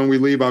do is when we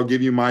leave, I'll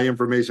give you my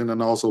information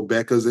and also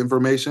Becca's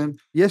information.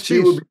 Yes, She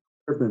would please. be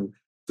the person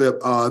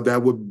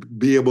that would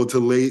be able to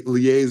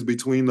liaise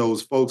between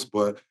those folks.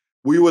 But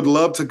we would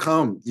love to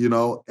come,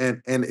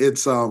 and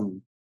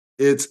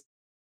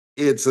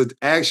it's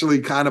actually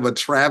kind of a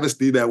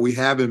travesty that we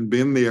haven't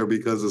been there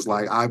because it's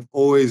like I've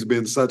always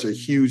been such a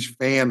huge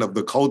fan of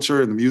the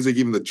culture and the music,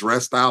 even the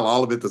dress style,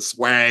 all of it, the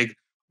swag,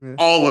 Yeah.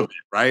 all of it,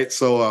 right?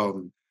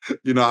 So,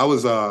 I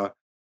was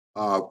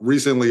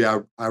recently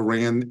I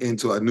ran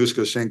into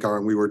Anushka Shankar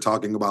and we were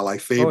talking about like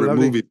Oh, favorite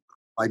lovely. movies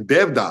like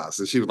Devdas,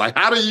 and she was like,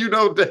 "How do you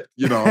know that?"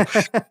 And so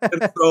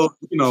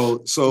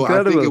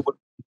I think Incredible.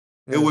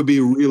 it Yeah. would be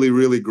really,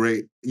 really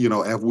great,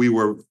 if we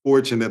were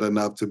fortunate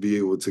enough to be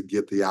able to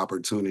get the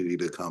opportunity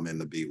to come in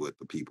to be with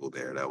the people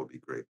there. That would be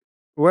great.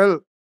 Well,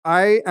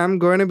 I am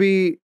going to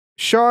be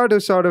sure to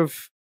sort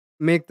of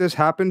make this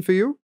happen for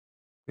you.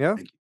 Yeah.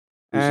 Thank you.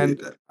 Appreciate And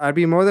that. I'd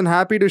be more than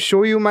happy to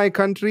show you my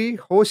country,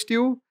 host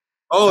you,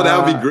 Oh, that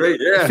would be uh, great.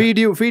 Yeah. feed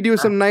you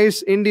some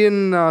nice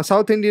Indian,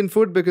 South Indian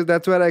food because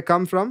that's where I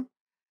come from.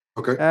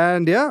 Okay.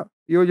 And yeah,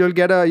 you'll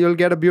get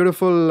a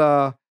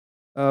beautiful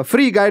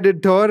free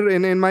guided tour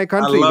in my I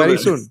country love very it.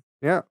 soon.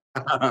 Yeah,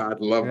 I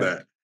love yeah,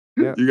 that.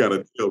 yeah, You got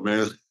a deal,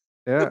 man.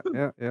 yeah,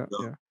 yeah, yeah,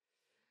 yeah.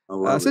 I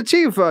love So, it.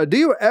 Chief, do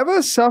you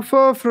ever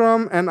suffer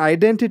from an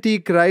identity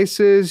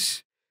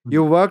crisis?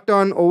 You worked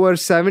on over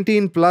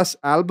 17 plus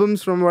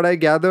albums, from what I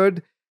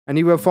gathered, and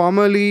you were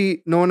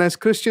formerly known as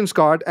Christian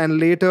Scott, and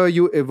later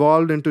you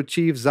evolved into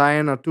Chief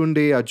Xian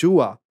aTunde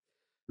Adjuah.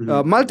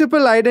 Mhm.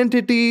 Multiple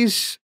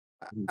identities,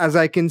 as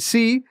I can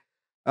see.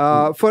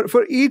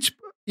 For each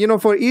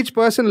for each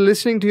person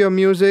listening to your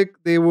music,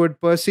 they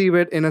would perceive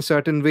it in a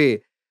certain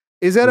way.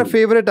 Is there a Mhm.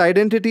 favorite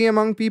identity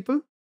among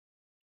people?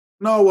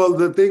 No, well,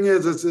 the thing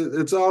is,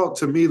 it's all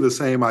to me the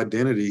same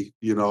identity.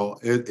 Yeah.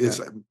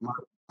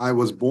 I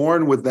was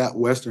born with that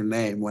Western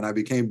name. When I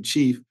became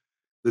chief,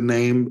 the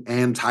name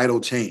and title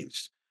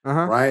changed, Uh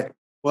huh. right? Hmm.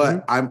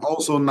 But I'm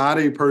also not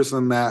a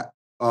person that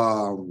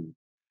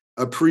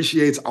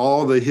appreciates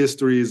all the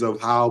histories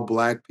of how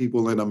Black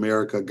people in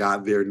America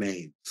got their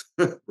names,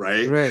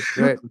 right? Right.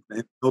 Right.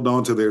 And held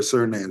on to their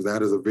surnames.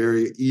 That is a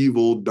very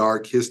evil,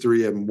 dark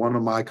history. And one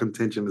of my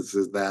contentions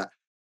is that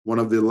one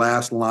of the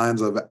last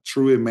lines of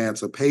true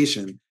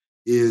emancipation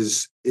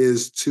is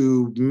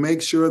to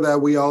make sure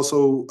that we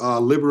also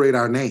liberate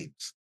our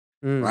names,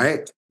 Mm.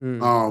 right?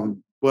 Mm.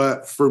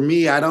 But for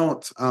me, I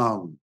don't.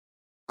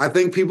 I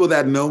think people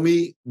that know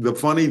me, the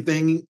funny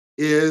thing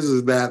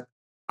is that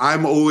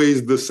I'm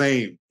always the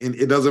same, and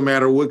it doesn't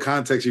matter what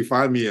context you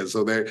find me in.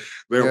 So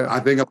Yeah. I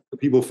think a lot of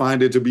people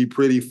find it to be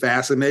pretty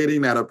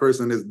fascinating that a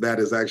person that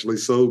is actually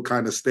so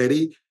kind of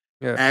steady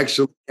Yeah.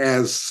 actually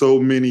has so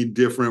many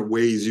different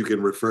ways you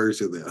can refer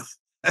to them.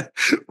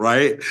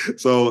 Right?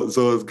 So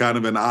it's kind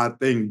of an odd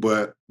thing,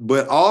 but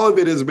all of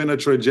it has been a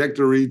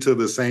trajectory to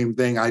the same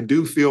thing. I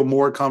do feel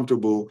more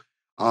comfortable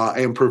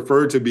and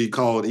prefer to be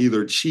called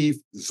either Chief,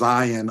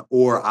 Zion,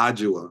 or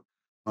Adjuah.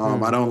 I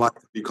Mm. don't like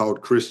to be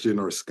called Christian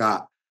or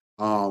Scott.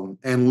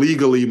 And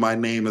legally, my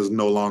name is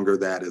no longer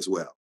that as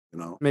well.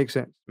 Makes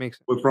sense. Makes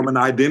sense. But from an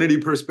identity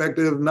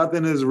perspective,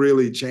 nothing has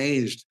really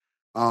changed.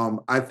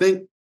 I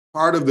think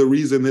part of the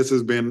reason this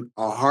has been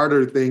a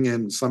harder thing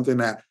and something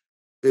that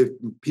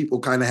people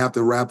kind of have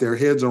to wrap their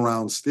heads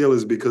around still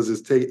is because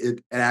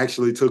it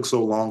actually took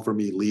so long for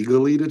me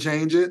legally to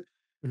change it.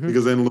 Hmm.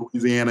 Because in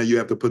Louisiana, you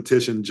have to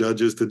petition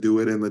judges to do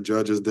it, and the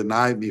judges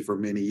denied me for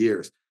many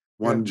years.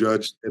 Yeah. One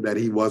judge said that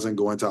he wasn't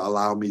going to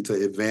allow me to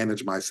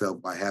advantage myself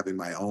by having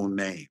my own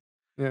name.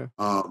 Yeah.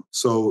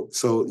 So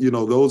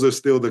those are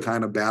still the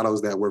kind of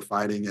battles that we're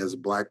fighting as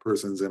Black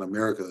persons in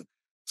America.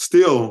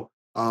 Still,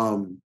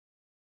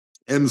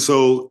 and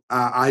so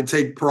I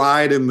take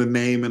pride in the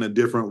name in a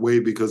different way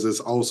because it's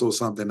also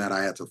something that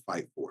I had to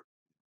fight for.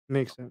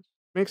 Makes sense.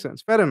 Makes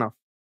sense. Fair enough.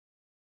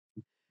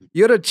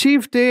 You're a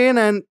chieftain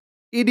and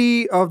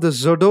Idi of the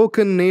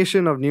Zodokan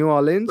nation of New But,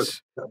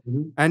 Orleans,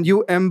 mhm. and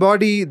you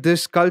embody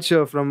this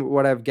culture from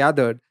what I've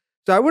gathered.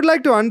 So I would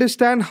like to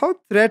understand how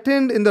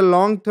threatened in the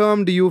long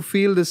term do you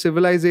feel the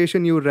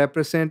civilization you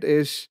represent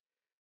is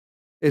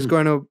Mm.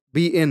 going to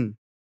be in?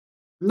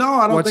 No,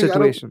 I don't What think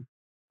situation?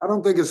 I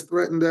don't think it's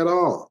threatened at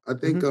all.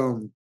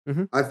 Mm-hmm.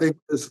 Mm-hmm. I think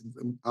this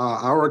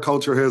our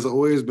culture has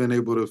always been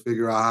able to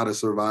figure out how to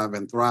survive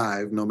and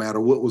thrive no matter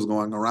what was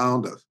going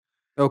around us.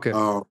 Okay.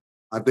 Uh,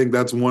 I think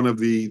that's one of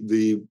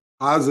the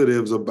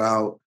positives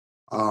about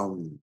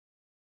um,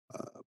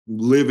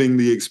 living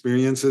the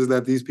experiences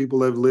that these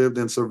people have lived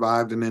and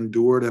survived and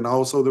endured, and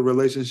also the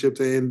relationship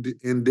to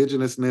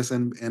indigenousness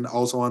and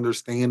also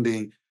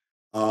understanding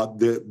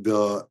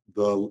the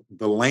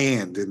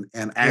land and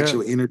Yeah.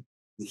 actual energy.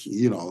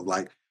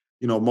 Like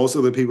most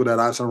of the people that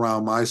I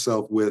surround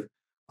myself with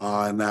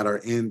and that are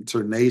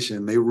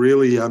internation, they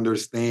really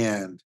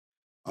understand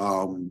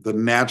the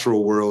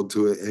natural world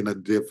to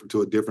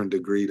a different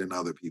degree than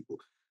other people.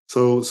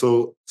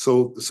 So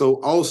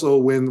also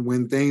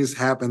when things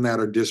happen that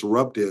are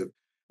disruptive,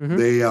 Mm-hmm.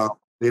 they uh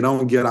they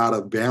don't get out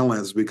of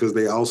balance because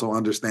they also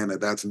understand that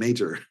that's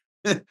nature,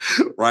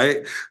 right?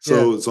 Yeah.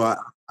 So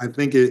I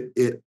think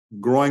it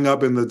growing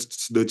up in the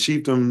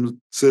chiefdom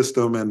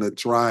system and the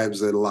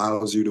tribes, it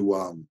allows you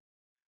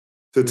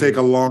to take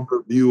a Hmm.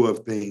 longer view of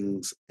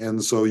things,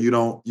 and so you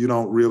don't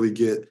really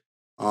get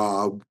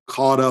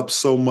caught up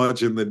so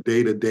much in the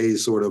day to day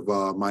sort of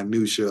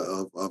minutia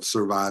of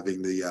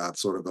surviving the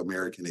sort of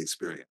American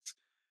experience.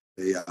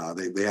 They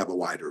have a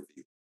wider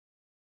view.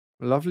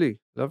 Lovely,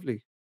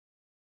 lovely.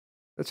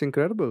 That's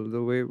incredible.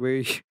 The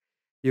way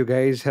you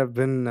guys have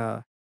been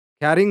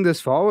carrying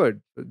this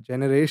forward for Uh,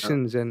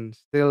 generations and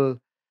still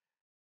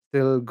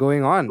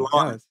going on. Still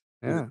on Yes,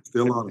 it. yeah,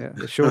 Still on yeah.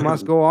 The show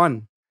must it. go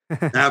on.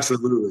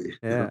 Absolutely.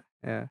 Yeah,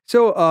 yeah.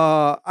 So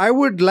I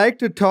would like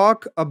to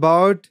talk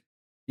about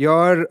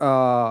your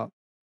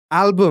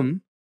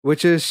album,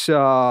 which is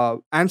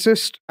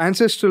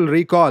Ancestral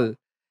Recall.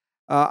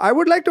 I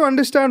would like to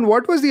understand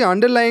what was the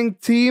underlying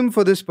theme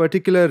for this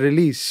particular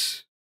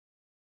release.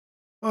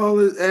 Well,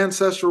 the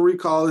ancestral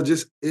recall,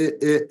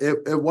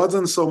 it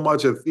wasn't so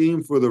much a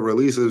theme for the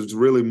release. It was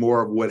really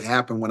more of what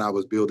happened when I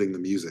was building the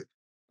music.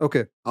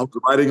 Okay. I was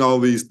writing all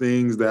these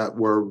things that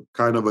were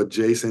kind of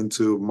adjacent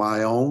to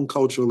my own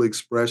cultural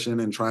expression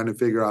and trying to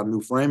figure out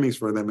new framings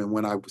for them. And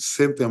when I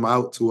sent them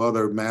out to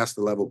other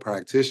master level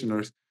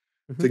practitioners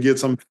Hmm. to get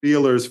some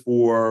feelers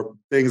for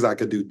things I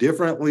could do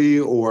differently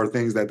or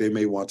things that they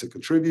may want to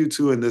contribute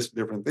to and this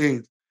different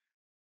things,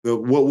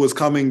 what was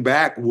coming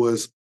back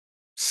was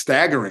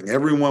staggering.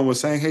 Everyone was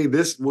saying, "Hey,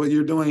 this what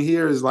you're doing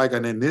here is like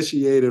an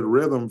initiated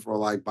rhythm for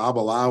like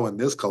Babalao in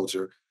this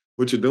culture.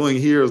 What you're doing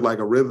here is like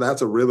a rhythm.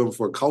 That's a rhythm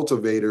for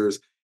cultivators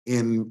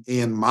in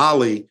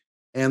Mali,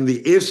 and the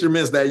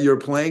instruments that you're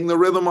playing the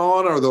rhythm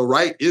on are the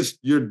right. Is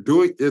you're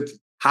doing it.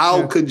 How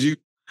Yeah, could you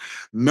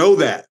know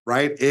that,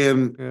 right?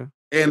 yeah.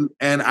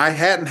 And I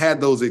hadn't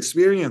had those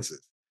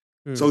experiences,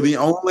 Hmm. so the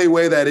only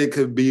way that it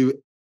could be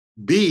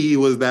B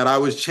was that I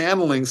was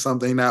channeling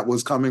something that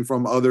was coming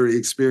from other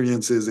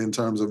experiences in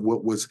terms of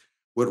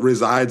what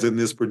resides in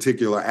this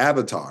particular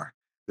avatar.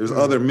 There's Hmm.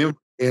 other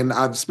and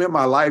I've spent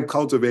my life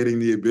cultivating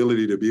the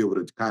ability to be able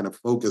to kind of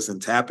focus and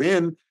tap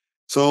in.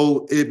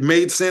 So it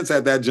made sense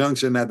at that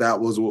junction that that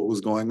was what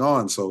was going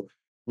on. So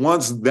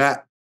once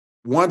that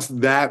once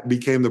that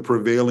became the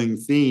prevailing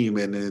theme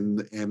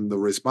and the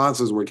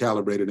responses were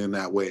calibrated in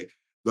that way,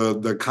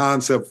 the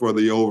concept for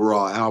the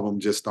overall album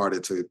just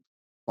started to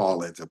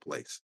fall into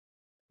place.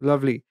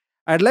 Lovely.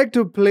 I'd like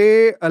to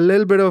play a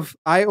little bit of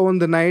I Own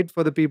the Night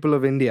for the people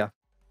of India.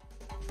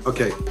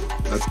 Okay,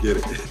 let's get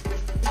it.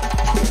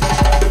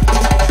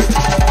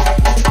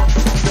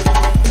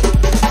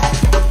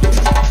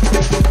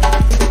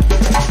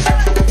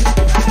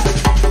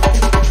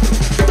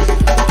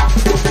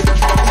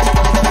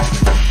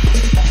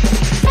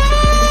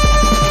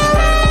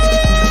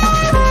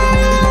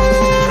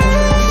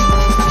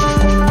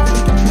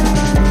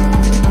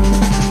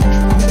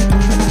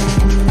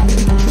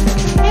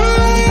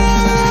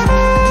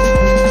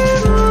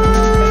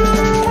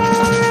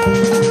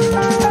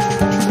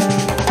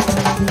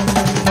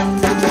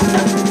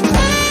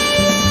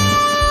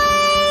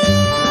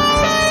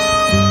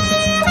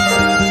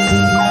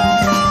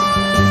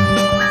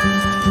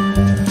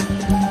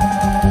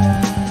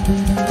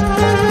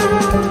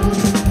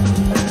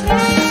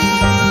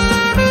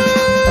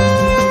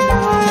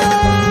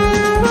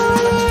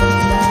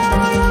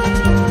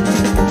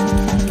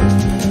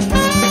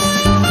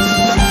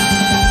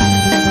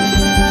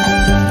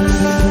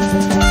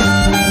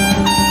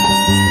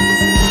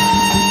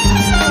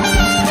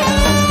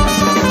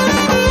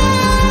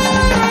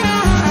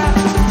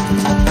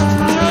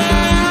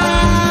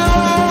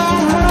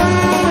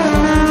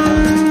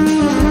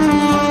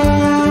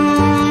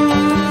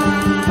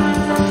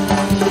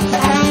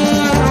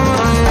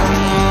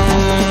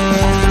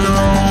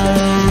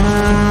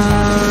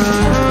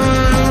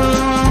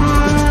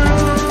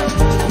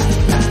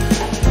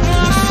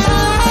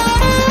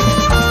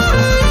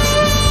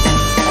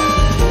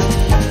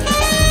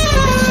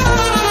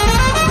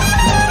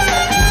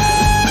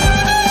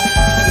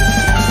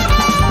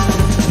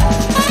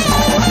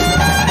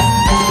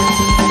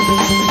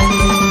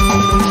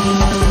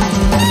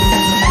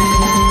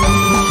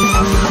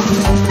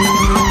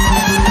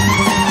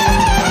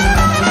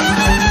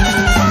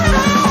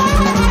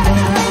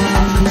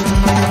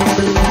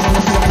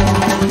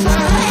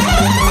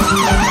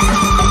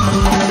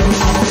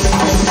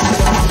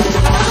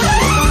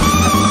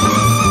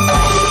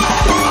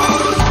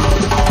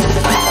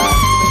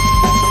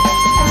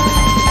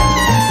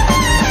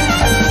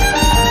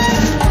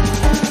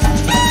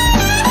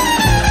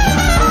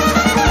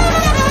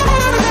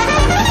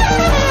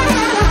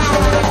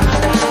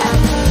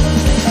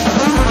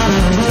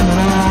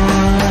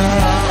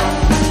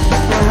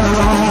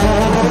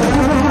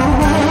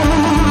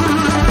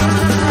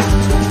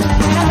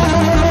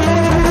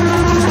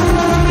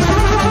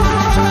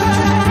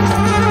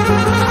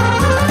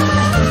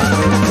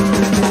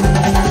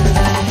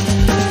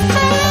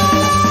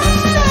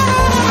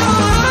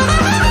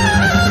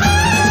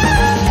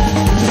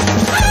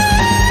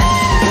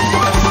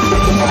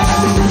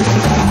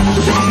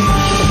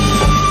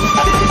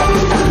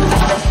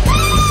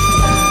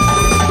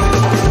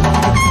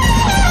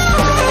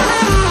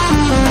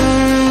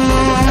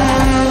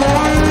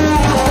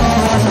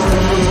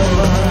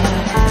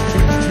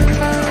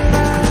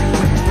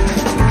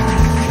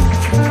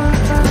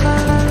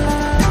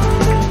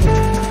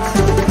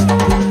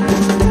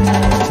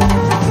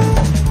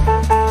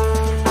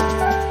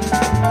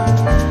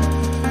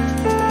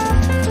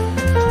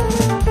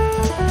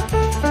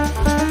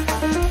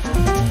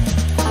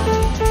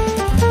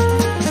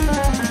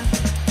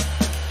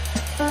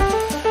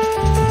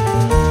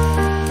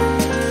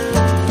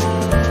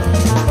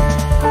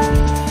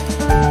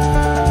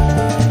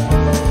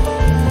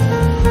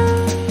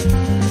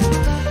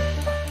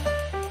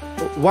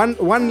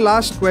 one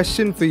last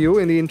question for you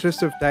in the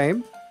interest of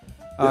time.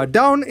 Yeah.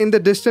 Down in the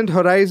distant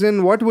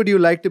horizon, what would you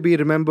like to be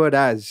remembered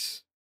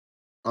as?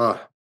 Uh,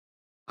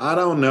 I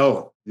don't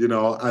know.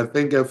 I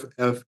think if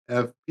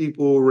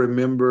people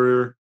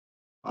remember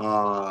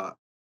uh,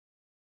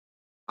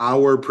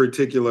 our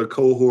particular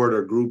cohort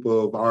or group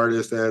of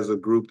artists as a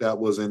group that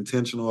was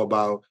intentional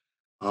about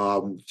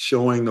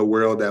showing the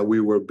world that we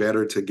were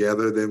better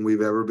together than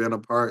we've ever been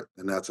apart,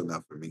 then that's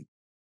enough for me.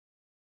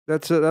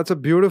 That's a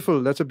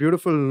beautiful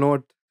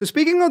note. So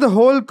speaking of the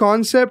whole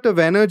concept of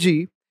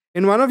energy,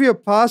 in one of your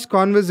past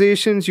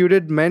conversations, you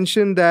did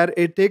mention that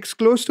it takes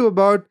close to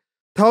about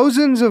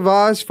thousands of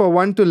hours for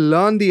one to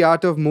learn the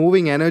art of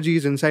moving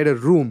energies inside a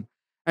room,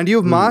 and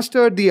you've Mhm,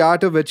 mastered the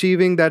art of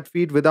achieving that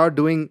feat without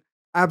doing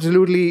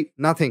absolutely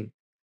nothing,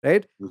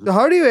 right? mhm. So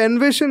how do you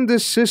envision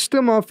this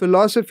system of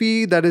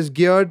philosophy that is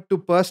geared to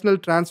personal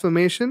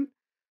transformation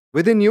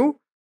within you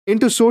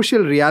into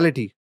social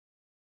reality?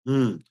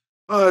 Mm.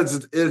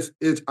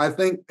 It's. I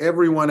think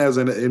everyone as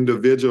an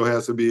individual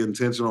has to be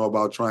intentional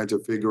about trying to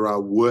figure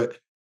out what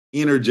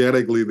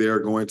energetically they're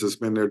going to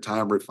spend their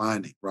time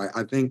refining. Right.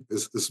 I think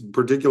it's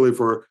particularly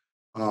for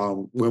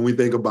when we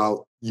think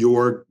about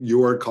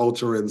your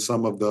culture and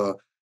some of the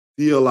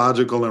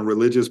theological and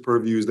religious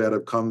purviews that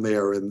have come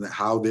there and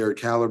how they're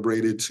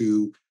calibrated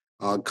to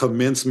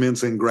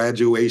commencements and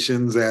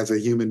graduations as a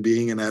human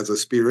being and as a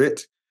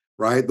spirit,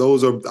 right?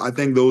 I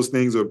think those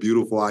things are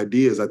beautiful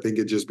ideas. I think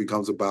it just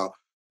becomes about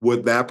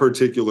what that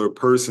particular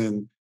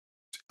person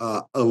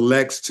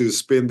elects to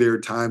spend their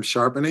time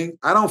sharpening.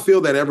 I don't feel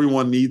that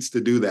everyone needs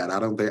to do that. I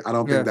don't think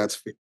Yeah, that's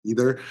fair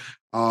either.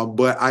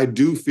 But I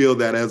do feel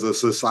that as a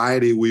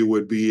society, we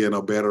would be in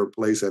a better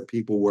place if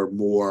people were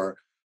more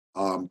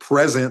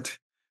present,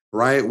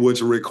 right?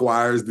 Which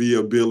requires the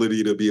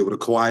ability to be able to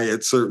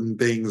quiet certain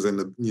things,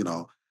 and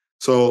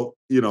so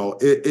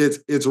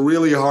it's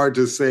really hard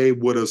to say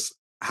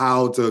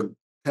how to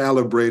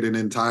calibrate an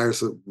entire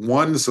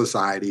one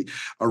society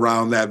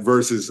around that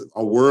versus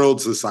a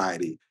world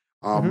society.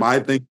 hmm, My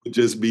thing would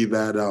just be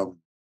that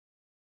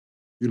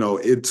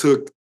it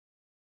took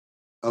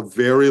a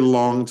very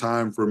long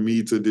time for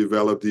me to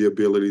develop the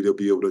ability to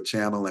be able to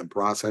channel and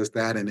process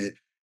that,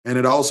 and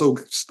it also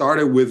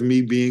started with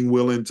me being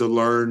willing to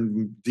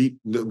learn deep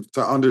to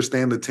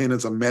understand the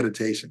tenets of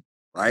meditation,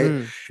 right?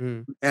 mm,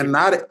 mm, And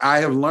not I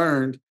have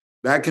learned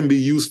that can be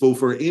useful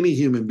for any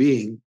human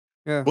being,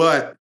 yeah,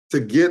 but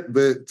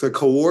to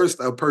coerce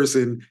a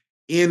person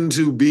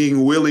into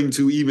being willing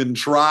to even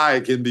try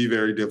can be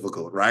very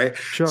difficult, right?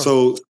 sure.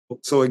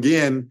 So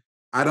again,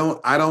 I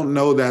don't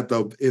know that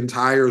the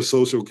entire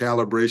social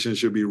calibration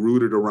should be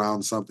rooted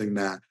around something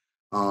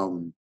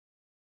um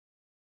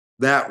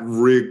that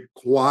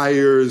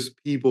requires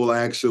people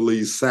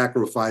actually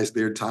sacrifice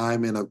their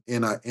time in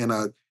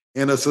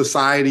a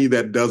society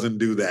that doesn't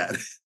do that.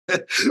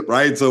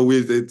 Right? So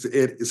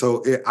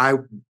I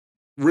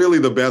really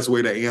the best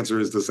way to answer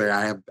is to say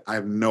I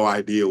have no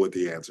idea what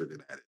the answer to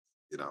that is.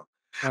 You know,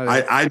 All I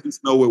right. I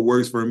just know what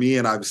works for me,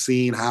 and I've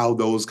seen how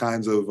those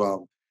kinds of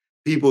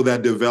people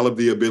that develop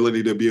the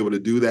ability to be able to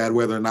do that,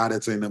 whether or not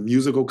it's in a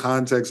musical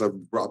context, a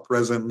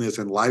presentness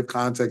in life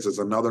context, it's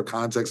another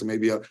context,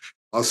 maybe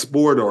a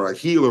sport or a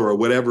healer or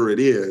whatever it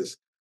is.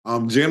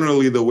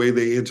 Generally, the way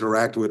they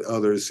interact with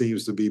others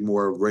seems to be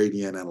more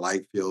radiant and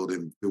light filled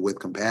and with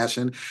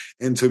compassion.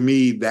 And to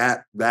me,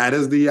 that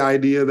is the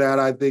idea that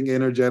I think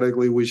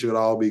energetically we should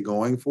all be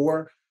going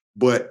for.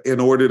 But in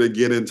order to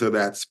get into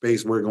that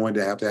space, we're going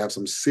to have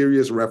some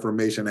serious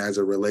reformation as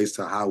it relates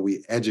to how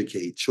we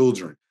educate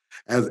children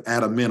as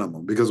at a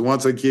minimum. Because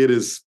once a kid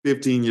is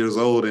 15 years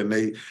old and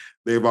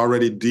they've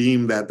already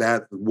deemed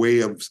that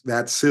way of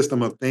that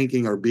system of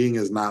thinking or being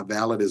is not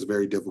valid, is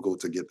very difficult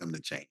to get them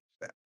to change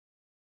that.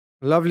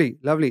 Lovely,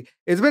 lovely.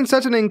 It's been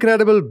such an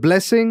incredible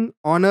blessing,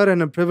 honor,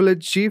 and a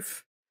privilege,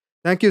 Chief.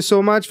 Thank you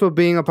so much for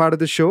being a part of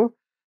the show.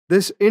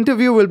 This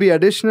interview will be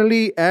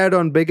additionally aired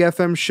on Big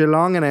FM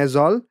Shillong and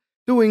Aizol,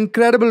 two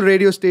incredible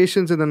radio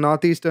stations in the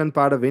northeastern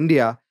part of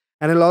India,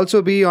 and it'll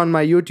also be on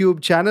my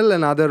YouTube channel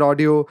and other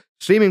audio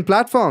streaming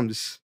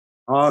platforms.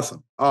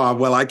 Awesome.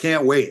 Well, I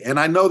can't wait. And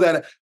I know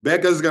that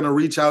Becca's going to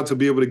reach out to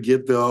be able to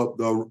get the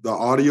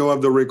audio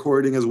of the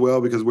recording as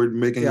well, because we're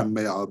making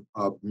Yeah.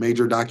 a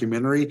major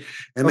documentary,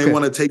 and they Okay.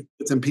 want to take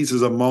bits and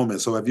pieces of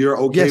moments. So if you're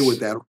okay with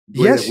Yes. that,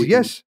 great if Yes. we can.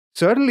 Yes.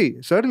 Certainly.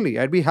 Certainly.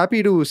 I'd be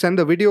happy to send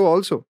the video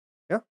also.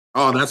 Yeah.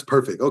 Oh, that's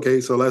perfect. Okay,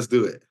 so let's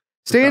do it.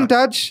 Stay in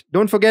touch.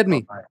 Don't forget All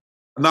me. right.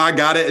 No, I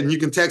got it, and you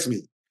can text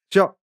me.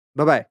 Sure.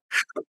 Bye bye.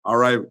 All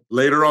right,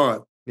 later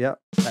on. Yeah.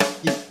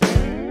 Bye.